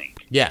Neuralink.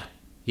 Yeah.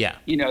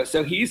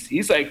 So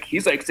he's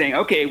like saying,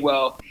 okay,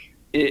 well,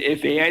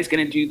 if AI is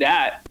going to do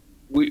that,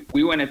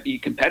 we want to be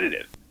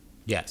competitive.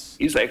 Yes.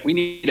 He's like, we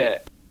need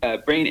a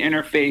brain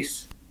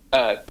interface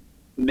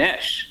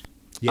mesh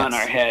on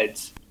our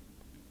heads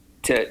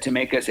to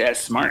make us as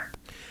smart.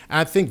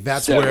 I think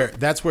that's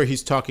where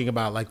he's talking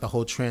about, like, the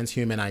whole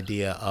transhuman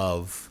idea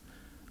of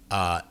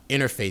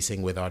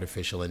interfacing with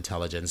artificial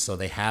intelligence, so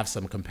they have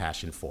some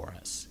compassion for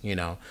us.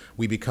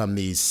 We become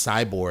these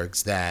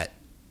cyborgs that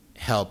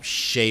help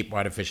shape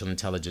artificial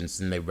intelligence,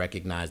 and they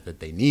recognize that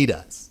they need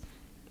us.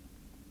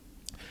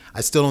 I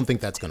still don't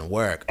think that's going to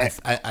work.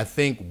 I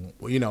think,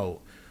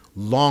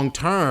 long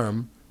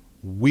term,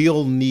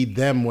 we'll need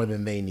them more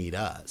than they need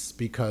us,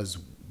 because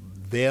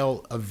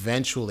they'll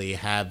eventually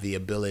have the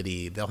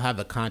ability, they'll have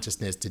the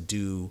consciousness to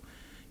do,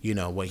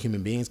 what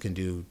human beings can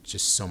do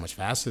just so much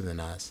faster than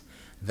us,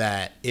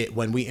 that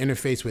when we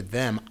interface with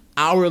them,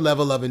 our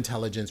level of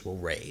intelligence will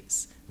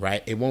raise,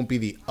 right? It won't be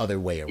the other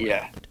way around.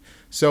 Yeah.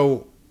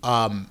 So,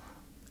 I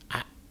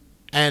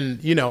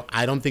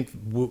don't think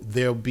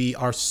they'll be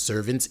our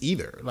servants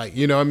either. Like,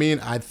 what I mean?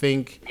 I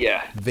think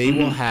they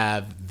will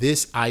have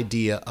this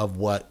idea of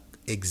what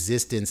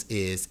existence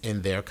is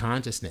in their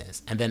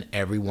consciousness. And then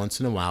every once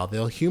in a while,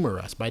 they'll humor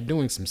us by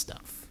doing some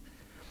stuff.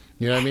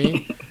 You know what I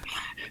mean?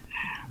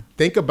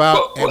 Think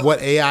about what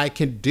AI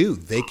can do.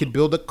 They could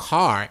build a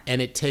car,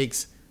 and it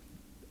takes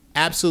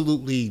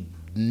absolutely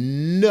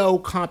no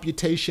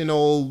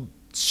computational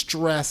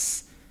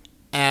stress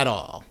at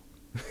all.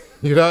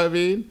 You know what I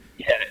mean?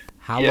 Yeah.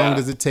 How long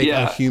does it take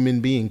a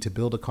human being to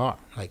build a car?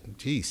 Like,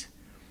 geez.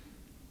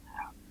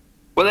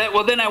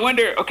 Well, then I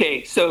wonder.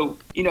 Okay, so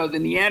the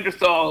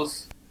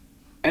Neanderthals,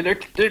 and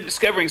they're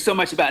discovering so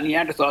much about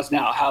Neanderthals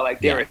now. How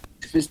like they were a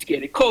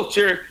sophisticated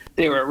culture.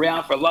 They were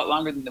around for a lot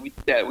longer than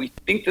we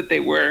think that they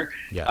were.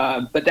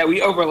 Yeah. But that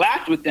we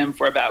overlapped with them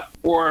for about 4,000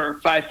 or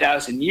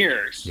 5,000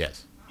 years.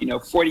 Yes.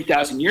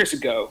 40,000 years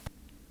ago,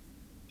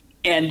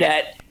 and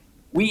that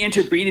we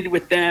interbreeded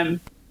with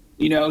them.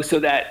 So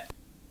that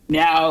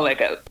now,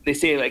 they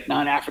say, like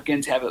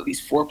non-Africans have at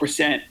least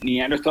 4%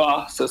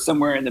 Neanderthal. So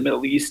somewhere in the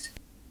Middle East,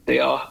 they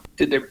all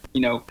did their,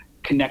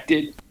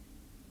 connected.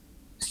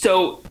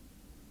 So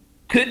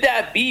could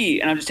that be,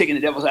 and I'm just taking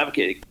the devil's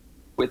advocate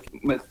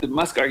with the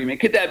Musk argument,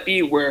 could that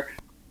be where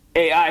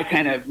AI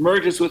kind of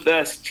merges with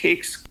us,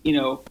 takes,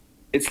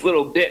 its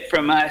little bit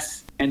from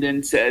us, and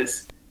then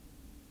says,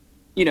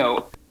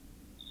 we're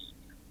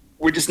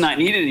just not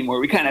needed anymore.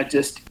 We kind of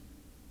just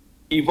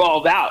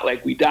evolve out,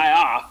 like we die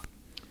off.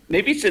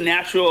 Maybe it's a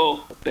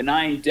natural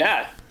benign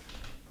death.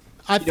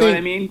 You know what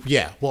I mean?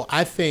 Yeah. Well,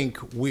 I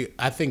think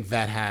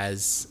that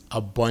has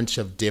a bunch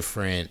of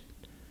different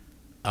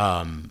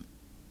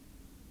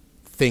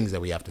things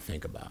that we have to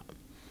think about.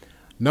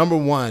 Number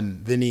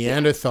one, the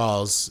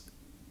Neanderthals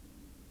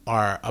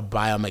are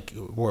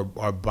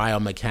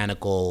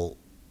biomechanical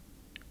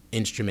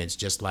instruments,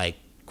 just like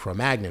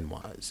Cro-Magnon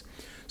was.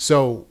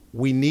 So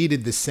we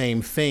needed the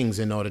same things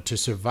in order to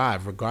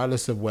survive,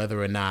 regardless of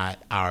whether or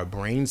not our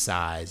brain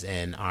size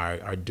and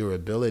our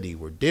durability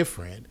were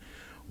different.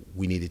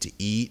 We needed to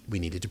eat, we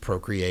needed to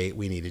procreate,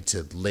 we needed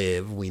to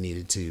live, we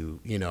needed to,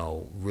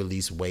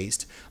 release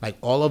waste. Like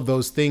all of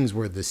those things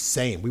were the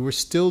same. We were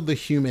still the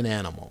human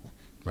animal,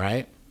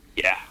 right?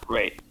 Yeah,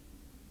 right.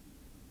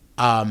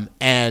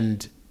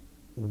 And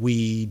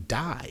we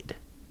died.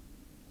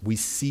 We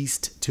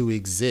ceased to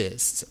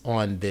exist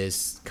on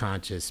this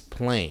conscious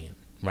plane,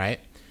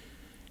 right?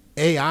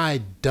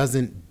 AI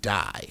doesn't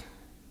die.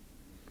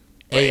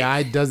 Right.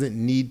 AI doesn't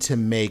need to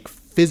make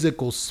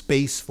physical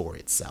space for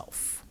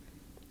itself,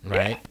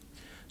 right? Yeah.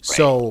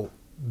 So,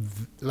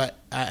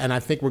 and I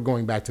think we're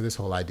going back to this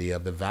whole idea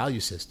of the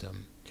value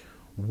system.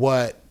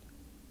 What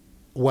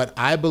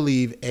I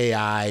believe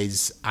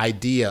AI's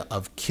idea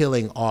of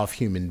killing off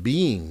human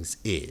beings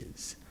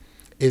is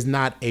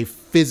not a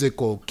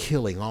physical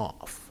killing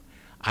off.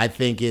 I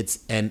think it's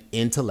an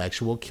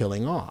intellectual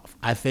killing off.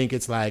 I think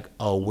it's like,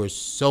 oh, we're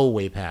so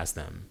way past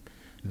them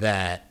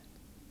that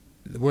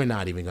we're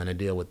not even going to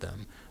deal with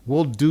them.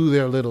 We'll do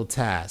their little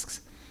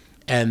tasks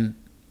and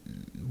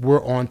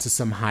we're on to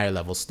some higher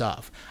level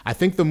stuff. I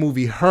think the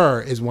movie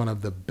Her is one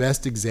of the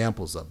best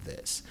examples of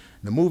this.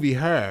 The movie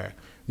Her,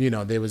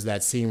 there was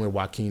that scene where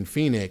Joaquin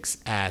Phoenix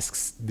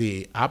asks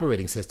the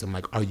operating system,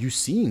 like, are you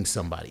seeing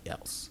somebody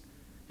else?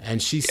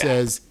 And she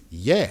says,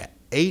 yeah,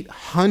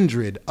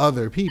 800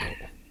 other people.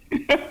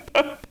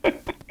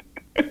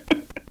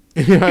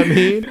 You know what I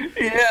mean?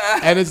 Yeah.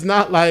 And it's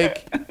not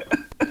like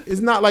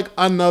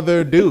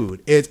another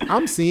dude.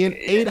 I'm seeing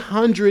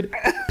 800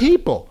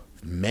 people,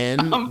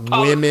 men,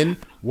 women,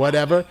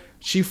 whatever.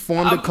 She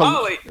formed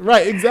poly.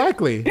 Right,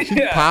 exactly.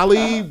 She's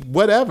poly,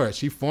 whatever.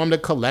 She formed a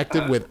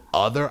collective with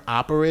other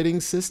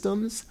operating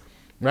systems,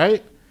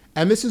 right?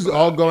 And this is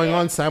all going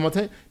on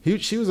simultaneously.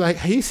 She was like,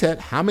 he said,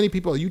 how many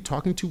people are you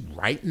talking to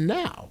right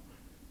now?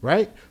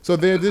 Right? So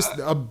there's this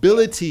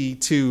ability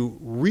to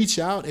reach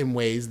out in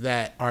ways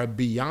that are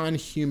beyond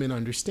human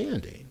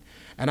understanding.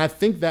 And I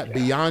think that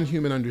beyond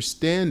human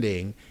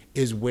understanding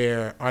is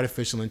where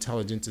artificial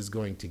intelligence is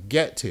going to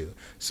get to.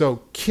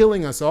 So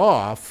killing us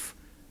off,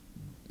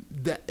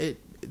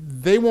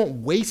 they won't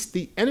waste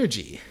the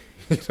energy.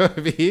 You know what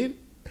I mean?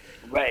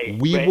 Right.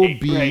 We will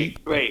be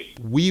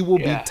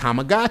Yeah.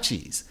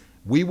 Tamagotchis.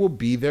 We will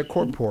be their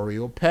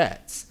corporeal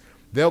pets.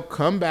 They'll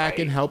come back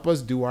and help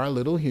us do our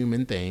little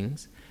human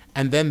things.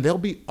 And then they'll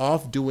be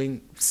off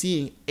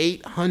seeing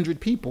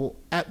 800 people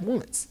at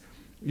once,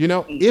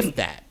 if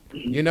that,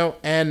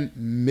 and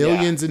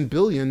millions and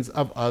billions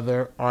of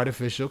other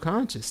artificial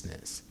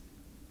consciousness.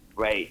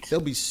 Right. They'll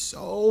be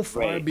so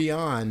far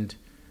beyond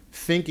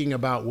thinking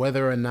about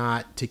whether or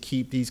not to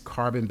keep these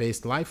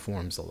carbon-based life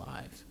forms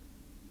alive.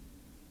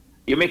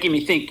 You're making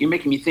me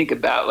think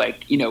about,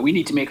 like, we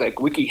need to make like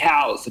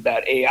WikiHows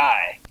about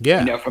AI,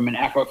 from an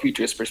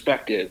Afrofuturist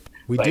perspective.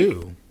 We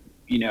do.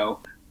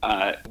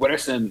 What are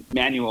some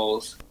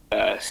manuals,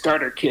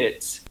 starter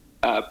kits,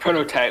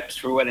 prototypes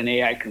for what an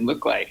AI can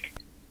look like,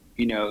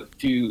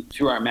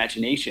 through our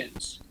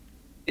imaginations,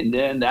 and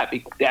then that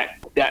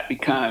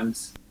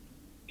becomes,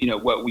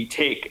 what we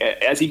take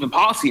as even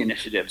policy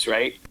initiatives,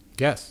 right?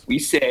 Yes. We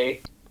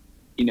say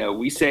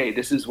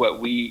this is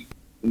what we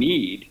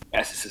need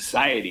as a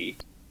society.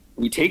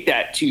 We take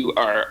that to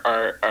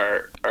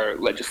our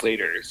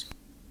legislators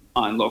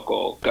on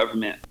local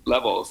government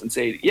levels and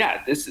say,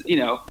 this,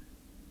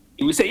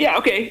 we say,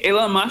 okay,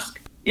 Elon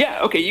Musk,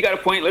 okay, you got a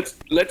point.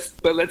 Let's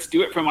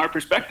do it from our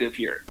perspective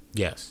here.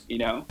 Yes.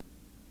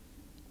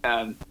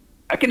 I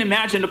can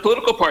imagine a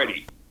political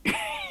party,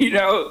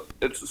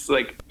 it's just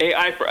like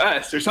AI for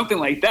us or something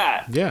like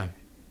that. Yeah.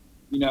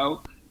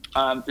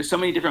 There's so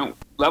many different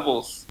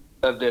levels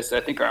of this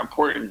that I think are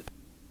important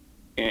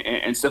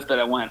and stuff that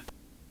I want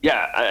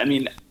I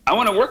mean, I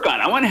want to work on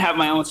it. I want to have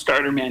my own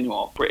starter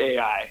manual for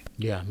AI.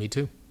 Yeah, me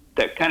too.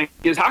 That kind of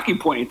gives hockey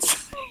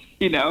points,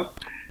 because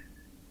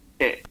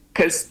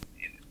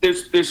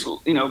there's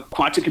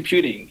quantum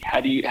computing.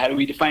 How do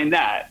we define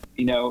that?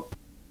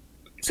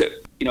 So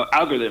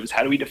algorithms.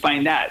 How do we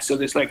define that? So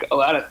there's like a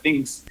lot of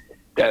things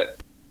that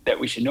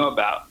we should know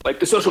about. Like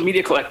the Social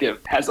Media Collective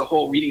has a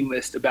whole reading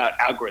list about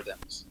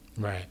algorithms.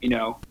 Right.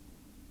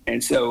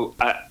 And so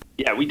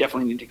we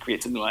definitely need to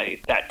create something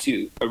like that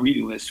too, a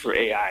reading list for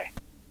AI.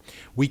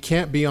 We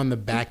can't be on the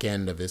back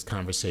end of this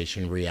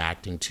conversation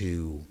reacting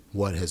to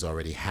what has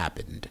already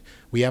happened.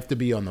 We have to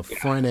be on the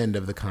front end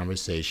of the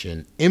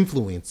conversation,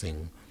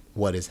 influencing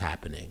what is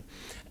happening.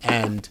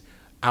 And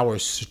our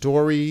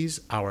stories,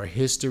 our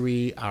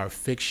history, our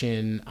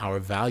fiction, our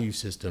value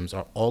systems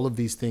are all of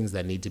these things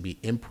that need to be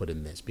input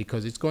in this,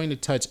 because it's going to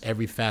touch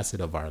every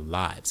facet of our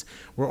lives.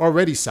 We're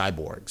already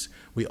cyborgs.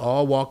 We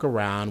all walk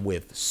around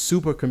with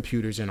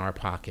supercomputers in our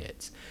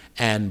pockets.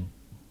 And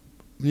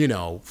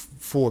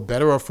for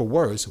better or for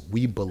worse,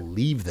 we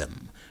believe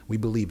them. We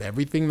believe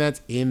everything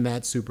that's in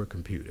that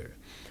supercomputer.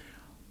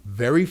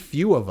 Very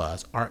few of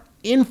us are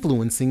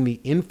influencing the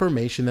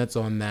information that's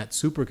on that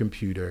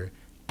supercomputer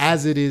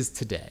as it is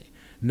today.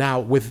 Now,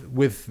 with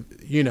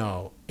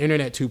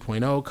Internet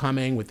 2.0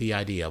 coming, with the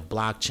idea of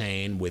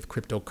blockchain, with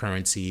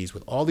cryptocurrencies,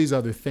 with all these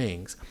other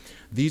things,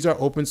 these are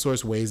open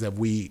source ways that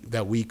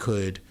we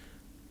could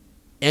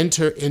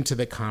enter into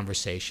the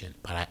conversation.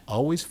 But I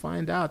always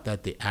find out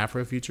that the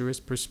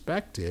Afrofuturist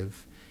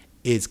perspective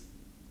is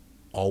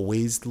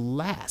always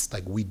last.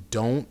 Like, we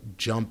don't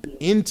jump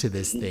into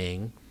this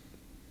thing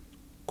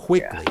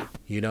quickly. Yeah.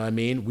 You know what I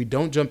mean? We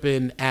don't jump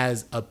in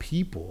as a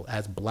people,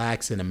 as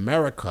blacks in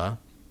America,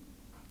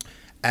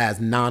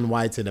 as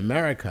non-whites in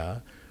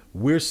America.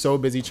 We're so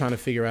busy trying to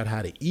figure out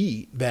how to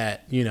eat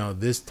that,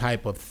 this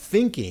type of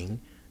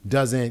thinking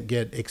doesn't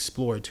get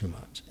explored too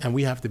much. And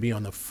we have to be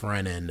on the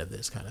front end of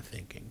this kind of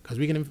thinking because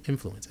we can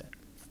influence it.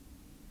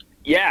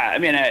 Yeah. I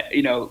mean,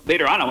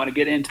 later on, I want to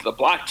get into the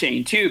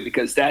blockchain too,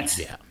 because that's,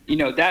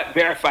 that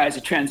verifies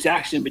a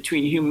transaction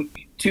between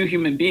two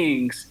human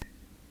beings.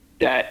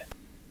 That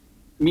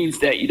means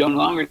that you no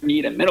longer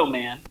need a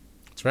middleman.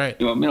 That's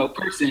right. A middle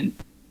person.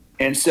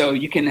 And so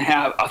you can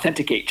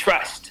authenticate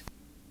trust.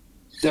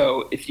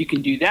 So if you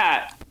can do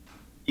that,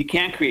 you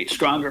can create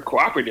stronger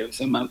cooperatives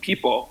among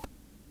people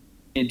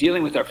in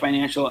dealing with our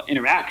financial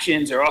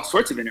interactions or all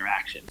sorts of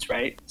interactions,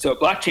 right? So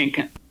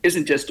blockchain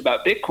isn't just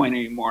about Bitcoin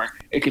anymore.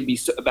 It can be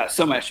about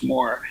so much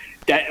more.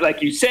 That,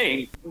 like you're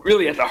saying,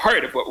 really at the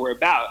heart of what we're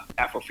about,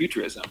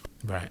 Afrofuturism.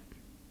 Right.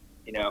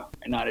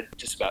 And not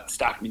just about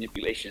stock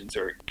manipulations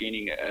or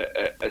gaining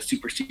a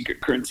super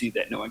secret currency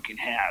that no one can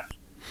have.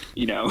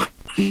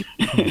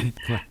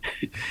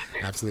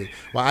 Absolutely.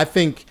 Well, I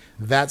think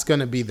that's going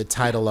to be the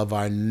title of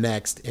our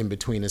next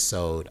in-between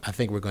episode. I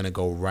think we're going to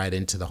go right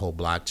into the whole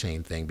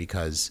blockchain thing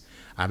because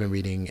I've been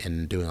reading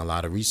and doing a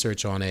lot of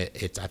research on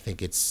it. I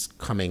think it's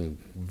coming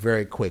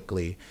very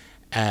quickly,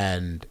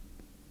 and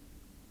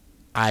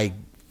I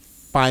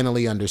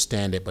finally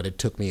understand it, but it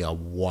took me a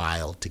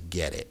while to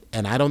get it.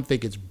 And I don't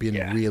think it's been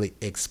really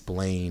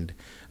explained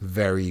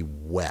very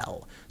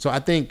well. So I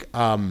think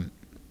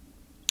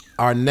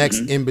our next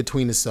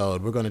in-between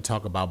episode, we're going to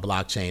talk about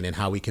blockchain and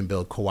how we can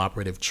build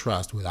cooperative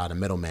trust without a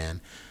middleman.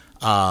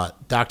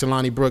 Dr.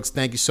 Lonny Brooks,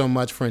 thank you so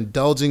much for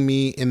indulging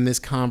me in this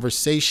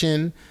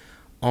conversation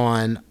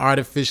on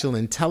artificial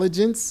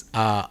intelligence.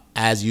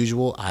 As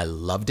usual, I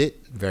loved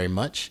it very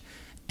much.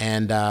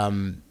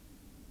 And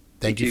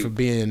thank you for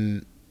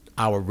being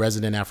our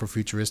resident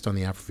Afrofuturist on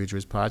the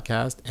Afrofuturist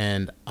podcast.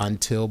 And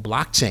until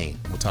blockchain,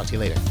 we'll talk to you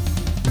later.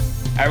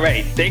 All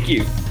right. Thank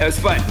you. That was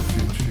fun.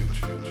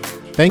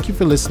 Thank you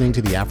for listening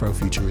to the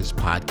Afrofuturist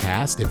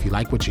podcast. If you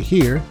like what you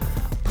hear,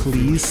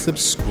 please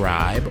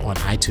subscribe on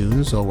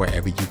iTunes or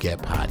wherever you get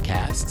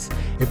podcasts.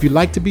 If you'd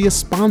like to be a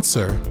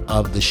sponsor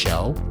of the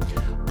show,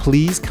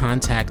 please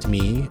contact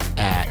me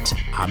at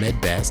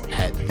Ahmed Best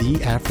at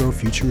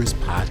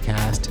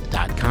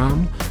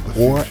theafrofuturistpodcast.com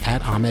or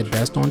at Ahmed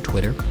Best on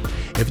Twitter.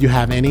 If you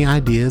have any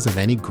ideas of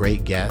any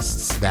great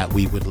guests that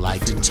we would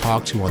like to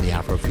talk to on the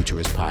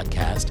Afrofuturist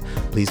podcast,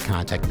 please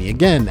contact me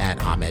again at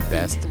Ahmed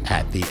Best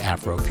at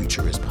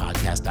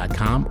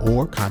theafrofuturistpodcast.com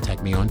or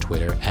contact me on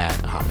Twitter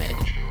at Ahmed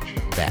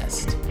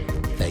Best.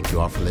 Thank you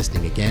all for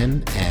listening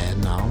again,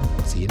 and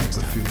I'll see you next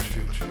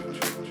time.